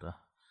ಹೇಳ್ತೀವಿ ಅಂತ.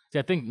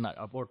 I think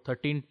about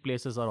 13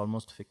 places are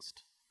almost fixed.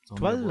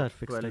 12 are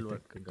fixed.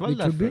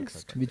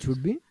 Which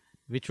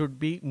would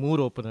be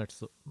 3 openers.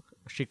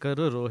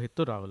 Shikhar,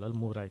 Rohit, Rahul, ಅಲ್ಲಿ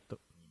 3 ಆಯಿತು.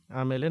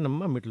 ಆಮೇಲೆ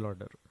ನಮ್ಮ ಮಿಡ್ಲ್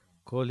ಆರ್ಡರ್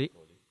ಕೊಹ್ಲಿ,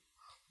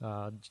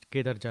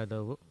 ಕೇದಾರ್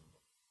ಜಾಧವ್,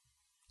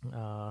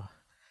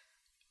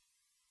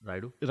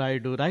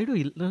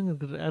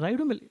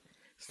 ರಾಯ್ಡು ಮೇಲೆ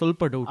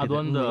ಸ್ವಲ್ಪ ಡೌಟ್.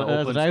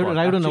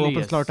 ರಾಯ್ಡು ನಾವು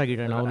ಓಪನ್ ಸ್ಲಾಟ್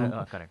ಆಗಿಡೋಣ, ಅವನು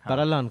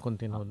ಬರಲ್ಲ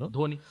ಅನ್ಕೊಂತೀನಿ. ಅವನು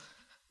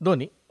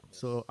ಧೋನಿ.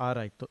 ಸೊ 6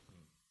 ಆಯಿತು.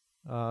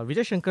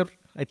 Vijay Shankar,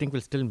 I think,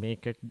 will still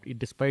make it.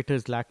 Despite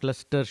his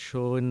lackluster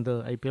show in the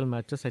IPL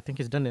matches, I think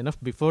he's done enough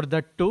before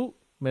that to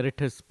merit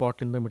his spot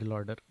in the middle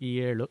order. ಈ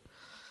 7.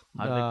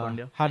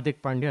 Hardik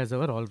Pandya as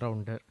our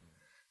allrounder.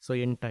 So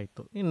 8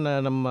 ಆಯಿತು. ಇನ್ನು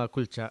ನಮ್ಮ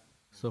kulcha,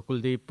 so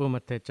Kuldeep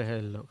ಮತ್ತು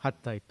ಚಹಲ್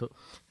 10 ಆಯಿತು.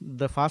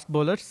 The fast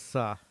bowlers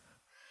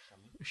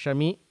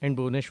Shami and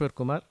Bhuvneshwar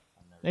Kumar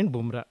and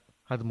Bumrah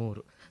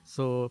 13.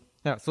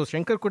 So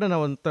Shankar ಕೂಡ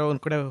ನಾವು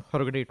ಒಂದು ಕಡೆ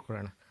ಹೊರಗಡೆ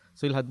ಇಟ್ಕೊಳ್ಳೋಣ.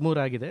 ಸೊ ಇಲ್ಲಿ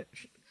 13 ಆಗಿದೆ.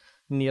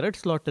 2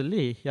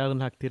 ಸ್ಲಾಟಲ್ಲಿ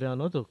ಯಾರನ್ನು ಹಾಕ್ತೀರಾ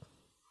ಅನ್ನೋದು.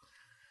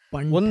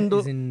 ಒಂದು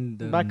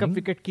ಬ್ಯಾಕಪ್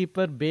ವಿಕೆಟ್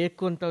ಕೀಪರ್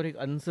ಬೇಕು ಅಂತ ಅವ್ರಿಗೆ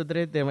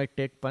ಅನ್ಸಿದ್ರೆ they might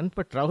take Pant,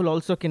 but Rahul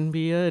also can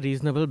be a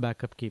reasonable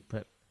backup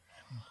keeper.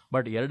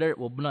 But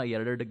ಒಬ್ಬನ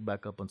 2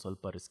 ಬ್ಯಾಕಪ್ ಒಂದು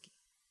ಸ್ವಲ್ಪ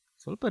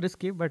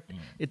risky, but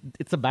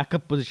it's a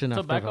backup position.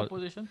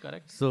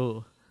 Correct. So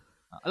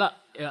ಅಲ್ಲ,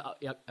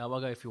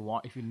 ಯಾವಾಗ if you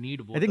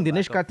need, I think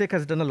Dinesh Karthik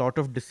has done a lot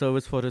of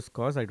ಡಿಸರ್ವಿಸ್ for his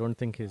cos. I don't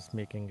think he is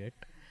making it.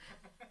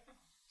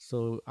 So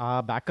ಆ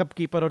backup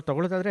keeper ಅವ್ರು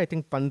ತೊಗೊಳ್ಳೋದಾದರೆ I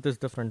think Pant is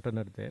the front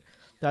runner there.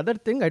 The other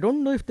thing, I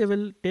don't no if they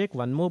will take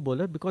 1 more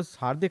bowler, because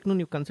ಹಾರ್ದಿಕ್ನು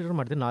ನೀವು consider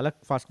ಮಾಡಿದ್ರೆ 4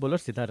 fast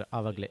bowlers ಇದ್ದಾರೆ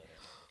ಆವಾಗಲೇ.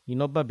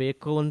 ಇನ್ನೊಬ್ಬ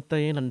ಬೇಕು ಅಂತ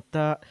ಏನಂತ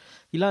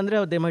ಇಲ್ಲ. ಅಂದರೆ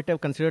they might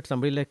have considered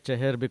somebody like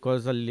ಚೆಹರ್,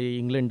 because ಅಲ್ಲಿ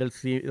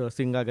ಇಂಗ್ಲೆಂಡಲ್ಲಿ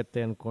ಸಿಂಗ್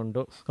ಆಗುತ್ತೆ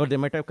ಅಂದ್ಕೊಂಡು. ಅವ್ರು they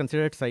might have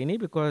considered Saini,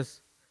 because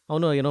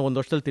ಅವನು ಏನೋ ಒಂದು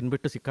ವರ್ಷದಲ್ಲಿ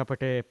ತಿನ್ಬಿಟ್ಟು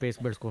ಸಿಕ್ಕಾಪಟ್ಟೆ ಪೇಸ್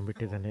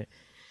ಬೆಳೆಸ್ಕೊಂಡ್ಬಿಟ್ಟಿದ್ದಾನೆ.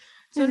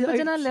 ಸ್ವಲ್ಪ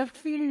ಜನ ಲೆಫ್ಟ್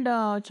ಫೀಲ್ಡ್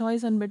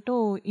ಚಾಯ್ಸ್ ಅಂದ್ಬಿಟ್ಟು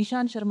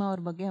ಇಶಾಂತ್ ಶರ್ಮಾ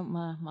ಅವ್ರ ಬಗ್ಗೆ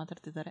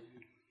ಮಾತಾಡ್ತಿದ್ದಾರೆ.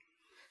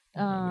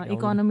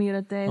 ಇಕಾನಮಿ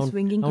ಇರುತ್ತೆ,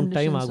 ಸ್ವಿಂಗಿಂಗ್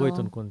ಟೈಮ್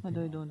ಆಗೋಯ್ತು ಅನ್ಕೊಂತ. ಅದು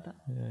ಇದು ಅಂತ.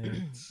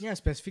 Yeah,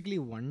 specifically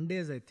one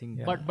days I think.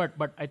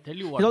 But I tell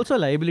you what, he's also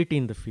a liability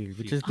in the field,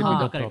 which is the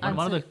bigger problem.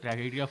 One of the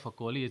criteria for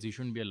Kohli is he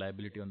shouldn't be a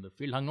liability on the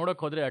field. Hang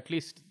nodak hodre at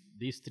least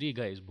these 3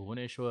 guys,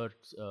 Bhuvaneshwar,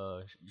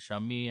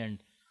 Shami and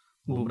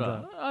Bumrah,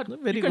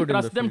 very good.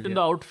 Trust them in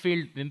the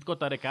outfield.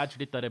 ನಿಂತ್ಕೋತಾರೆ, catch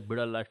ಹಿಡಿತಾರೆ,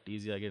 ಬಿಡಲ್ಲ ಅಷ್ಟು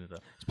ಈಸಿಯಾಗಿ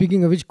ಅಂತ.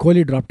 Speaking of which,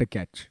 Kohli dropped a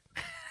catch.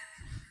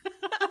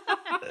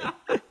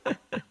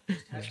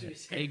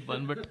 ಈಗ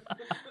ಬಂದ್ಬಿಟ್ಟು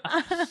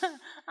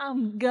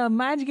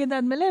match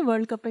ಗೆದ್ದಾದ್ಮೇಲೆ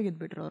world cup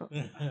ಗೆದ್ಬಿಟ್ರು ಅವರು.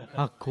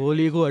 ಆ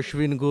ಕೊಹ್ಲಿಗೂ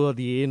ಅಶ್ವಿನ್ಗೂ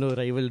ಅದು ಏನು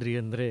ರೈವಲ್ರಿ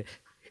ಅಂದರೆ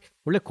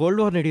ಒಳ್ಳೆ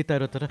ಕೋಲ್ಡ್ ವಾರ್ ನಡೀತಾ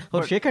ಇರೋ ಥರ.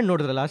 ಅವ್ರು ಶೇಕ್ ಹ್ಯಾಂಡ್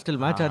ನೋಡಿದ್ರೆ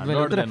ಲಾಸ್ಟಲ್ಲಿ ಮ್ಯಾಚ್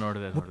ಆದ್ಮೇಲೆ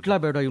ಮುಟ್ಲಾ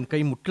ಬೇಡ, ಇವ್ನ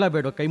ಕೈ ಮುಟ್ಲಾ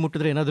ಬೇಡ, ಕೈ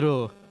ಮುಟ್ಟಿದ್ರೆ ಏನಾದರೂ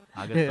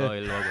ಆಗುತ್ತೋ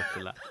ಇಲ್ವೋ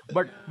ಗೊತ್ತಿಲ್ಲ.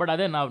 ಬಟ್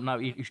ಅದೇ ನಾವು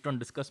ಇಷ್ಟೊಂದು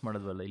ಡಿಸ್ಕಸ್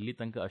ಮಾಡಿದ್ವಲ್ಲ, ಇಲ್ಲಿ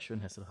ತನಕ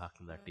ಅಶ್ವಿನ್ ಹೆಸರು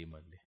ಹಾಕಲಿಲ್ಲ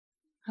ಟೀಮಲ್ಲಿ.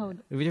 ಹೌದು,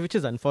 which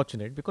is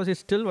unfortunate because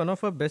he's still one of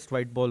our best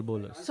white ball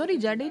bowlers. Sorry,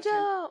 Jadeja.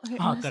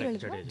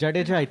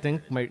 Jadeja I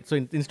think might, so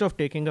instead of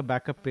taking a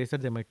backup pacer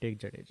they might take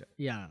Jadeja.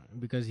 Yeah,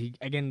 because he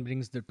again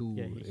brings the two.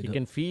 Yeah, he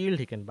can field,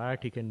 he can bat,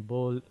 he can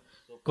bowl.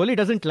 Kohli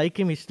doesn't like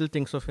him, he still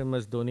thinks of him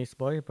as Dhoni's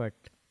boy, but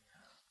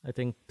I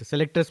think the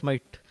selectors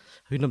might,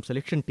 ನಮ್ಮ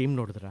selection team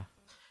ನೋಡಿದ್ರಾ,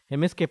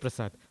 MSK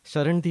Prasad,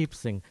 Sharandeep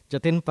Singh,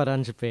 Jatin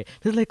Paranjpe.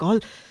 This is like all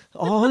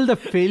the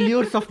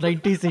failures of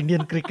 90s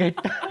Indian cricket.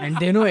 And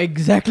they know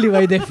exactly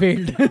why they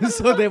failed.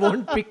 So they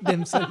won't pick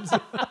themselves.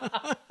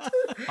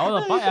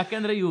 ಹೌದಪ್ಪ,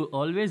 ಯಾಕೆಂದ್ರೆ you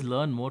always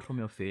learn more from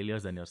your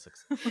failures than your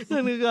success.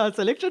 ನನಗೆ ಆ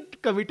selection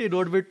committee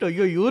ನೋಡ್ಬಿಟ್ಟು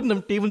ಅಯ್ಯೋ ಇವ್ರು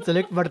ನಮ್ಮ ಟೀಮನ್ನು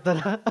select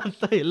ಮಾಡ್ತಾರ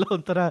ಅಂತ ಎಲ್ಲ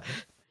ಒಂಥರ.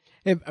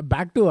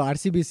 Back to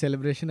RCB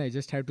celebration, I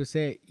just have to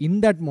say, in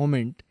that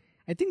moment,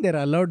 I think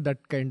they're allowed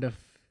that kind of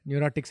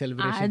neurotic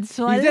celebration. If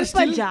they're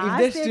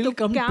still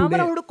come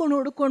camera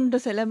ಹುಡುಕೊಂಡು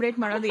ಸೆಲೆಬ್ರೇಟ್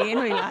ಮಾಡೋದು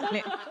ಏನೂ ಇಲ್ಲ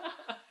ಅಲ್ಲೇ.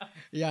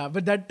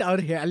 ಬಟ್ ದಟ್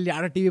ಅವ್ರು ಅಲ್ಲಿ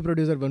ಯಾರೋ ಟಿ ವಿ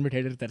ಪ್ರೊಡ್ಯೂಸರ್ ಬಂದ್ಬಿಟ್ಟು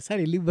ಹೇಳಿರ್ತಾರೆ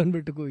ಸರ್ ಇಲ್ಲಿಗೆ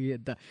ಬಂದ್ಬಿಟ್ಟು ಕೂಗಿ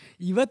ಅಂತ.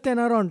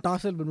 ಇವತ್ತೇನಾರು ಅವ್ನು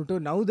ಟಾಸಲ್ಲಿ ಬಂದ್ಬಿಟ್ಟು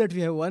now that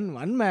we have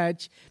one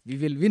match we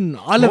will win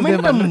all of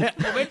them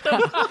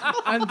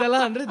ಅಂತೆಲ್ಲ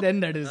ಅಂದರೆ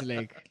ದೆನ್ ದಟ್ ಇಸ್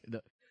ಲೈಕ್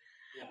ಇದು.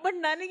 ಬಟ್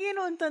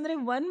ನನಗೇನು ಅಂತಂದರೆ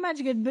ಒನ್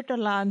ಮ್ಯಾಚ್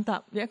ಗೆದ್ಬಿಟ್ಟಲ್ಲ ಅಂತ,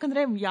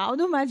 ಯಾಕಂದರೆ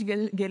ಯಾವುದೂ ಮ್ಯಾಚ್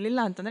ಗೆಲ್ಲಿಲ್ಲ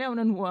ಅಂತಂದರೆ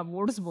ಅವನನ್ನು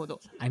ಓಡಿಸ್ಬೋದು.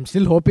 I am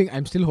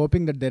still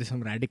hoping that there is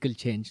some radical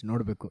change.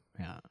 ನೋಡಬೇಕು.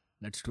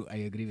 That's true, I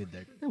agree with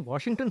that.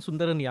 Washington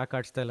Sundaran ಯಾಕೆ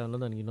ಆಡಿಸ್ತಾ ಇಲ್ಲ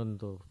ಅನ್ನೋದು ನನಗೆ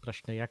ಇನ್ನೊಂದು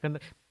ಪ್ರಶ್ನೆ.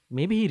 ಯಾಕಂದ್ರೆ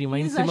ಮೇ ಬಿ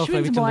ರಿಮೈಂಡ್ಸ್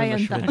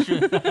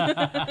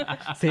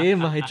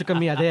ಸೇಮ್ ಹೆಚ್ಚು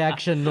ಕಮ್ಮಿ ಅದೇ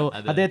ಆ್ಯಕ್ಷನ್ನು,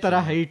 ಅದೇ ಥರ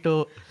ಹೈಟು,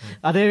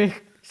 ಅದೇ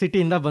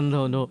ಸಿಟಿಯಿಂದ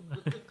ಬಂದವನು.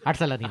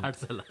 ಆಡ್ಸಲ್ಲ ನೀನು,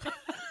 ಆಡ್ಸಲ್ಲ.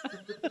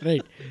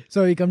 Right. So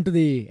we come to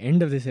the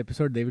end of this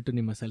episode. ದಯವಿಟ್ಟು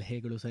ನಿಮ್ಮ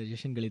ಸಲಹೆಗಳು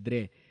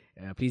ಸಜೆಷನ್ಗಳಿದ್ದರೆ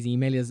ಪ್ಲೀಸ್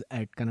ಇಮೇಲ್ ಇಸ್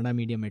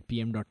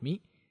 @kannadamedium@pm.me.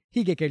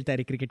 ಹೀಗೆ ಕೇಳ್ತಾ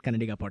ಇರಿ ಕ್ರಿಕೆಟ್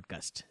ಕನ್ನಡಿಗ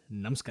ಪಾಡ್ಕಾಸ್ಟ್.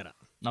 ನಮಸ್ಕಾರ.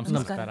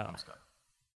 ನಮಸ್ಕಾರ.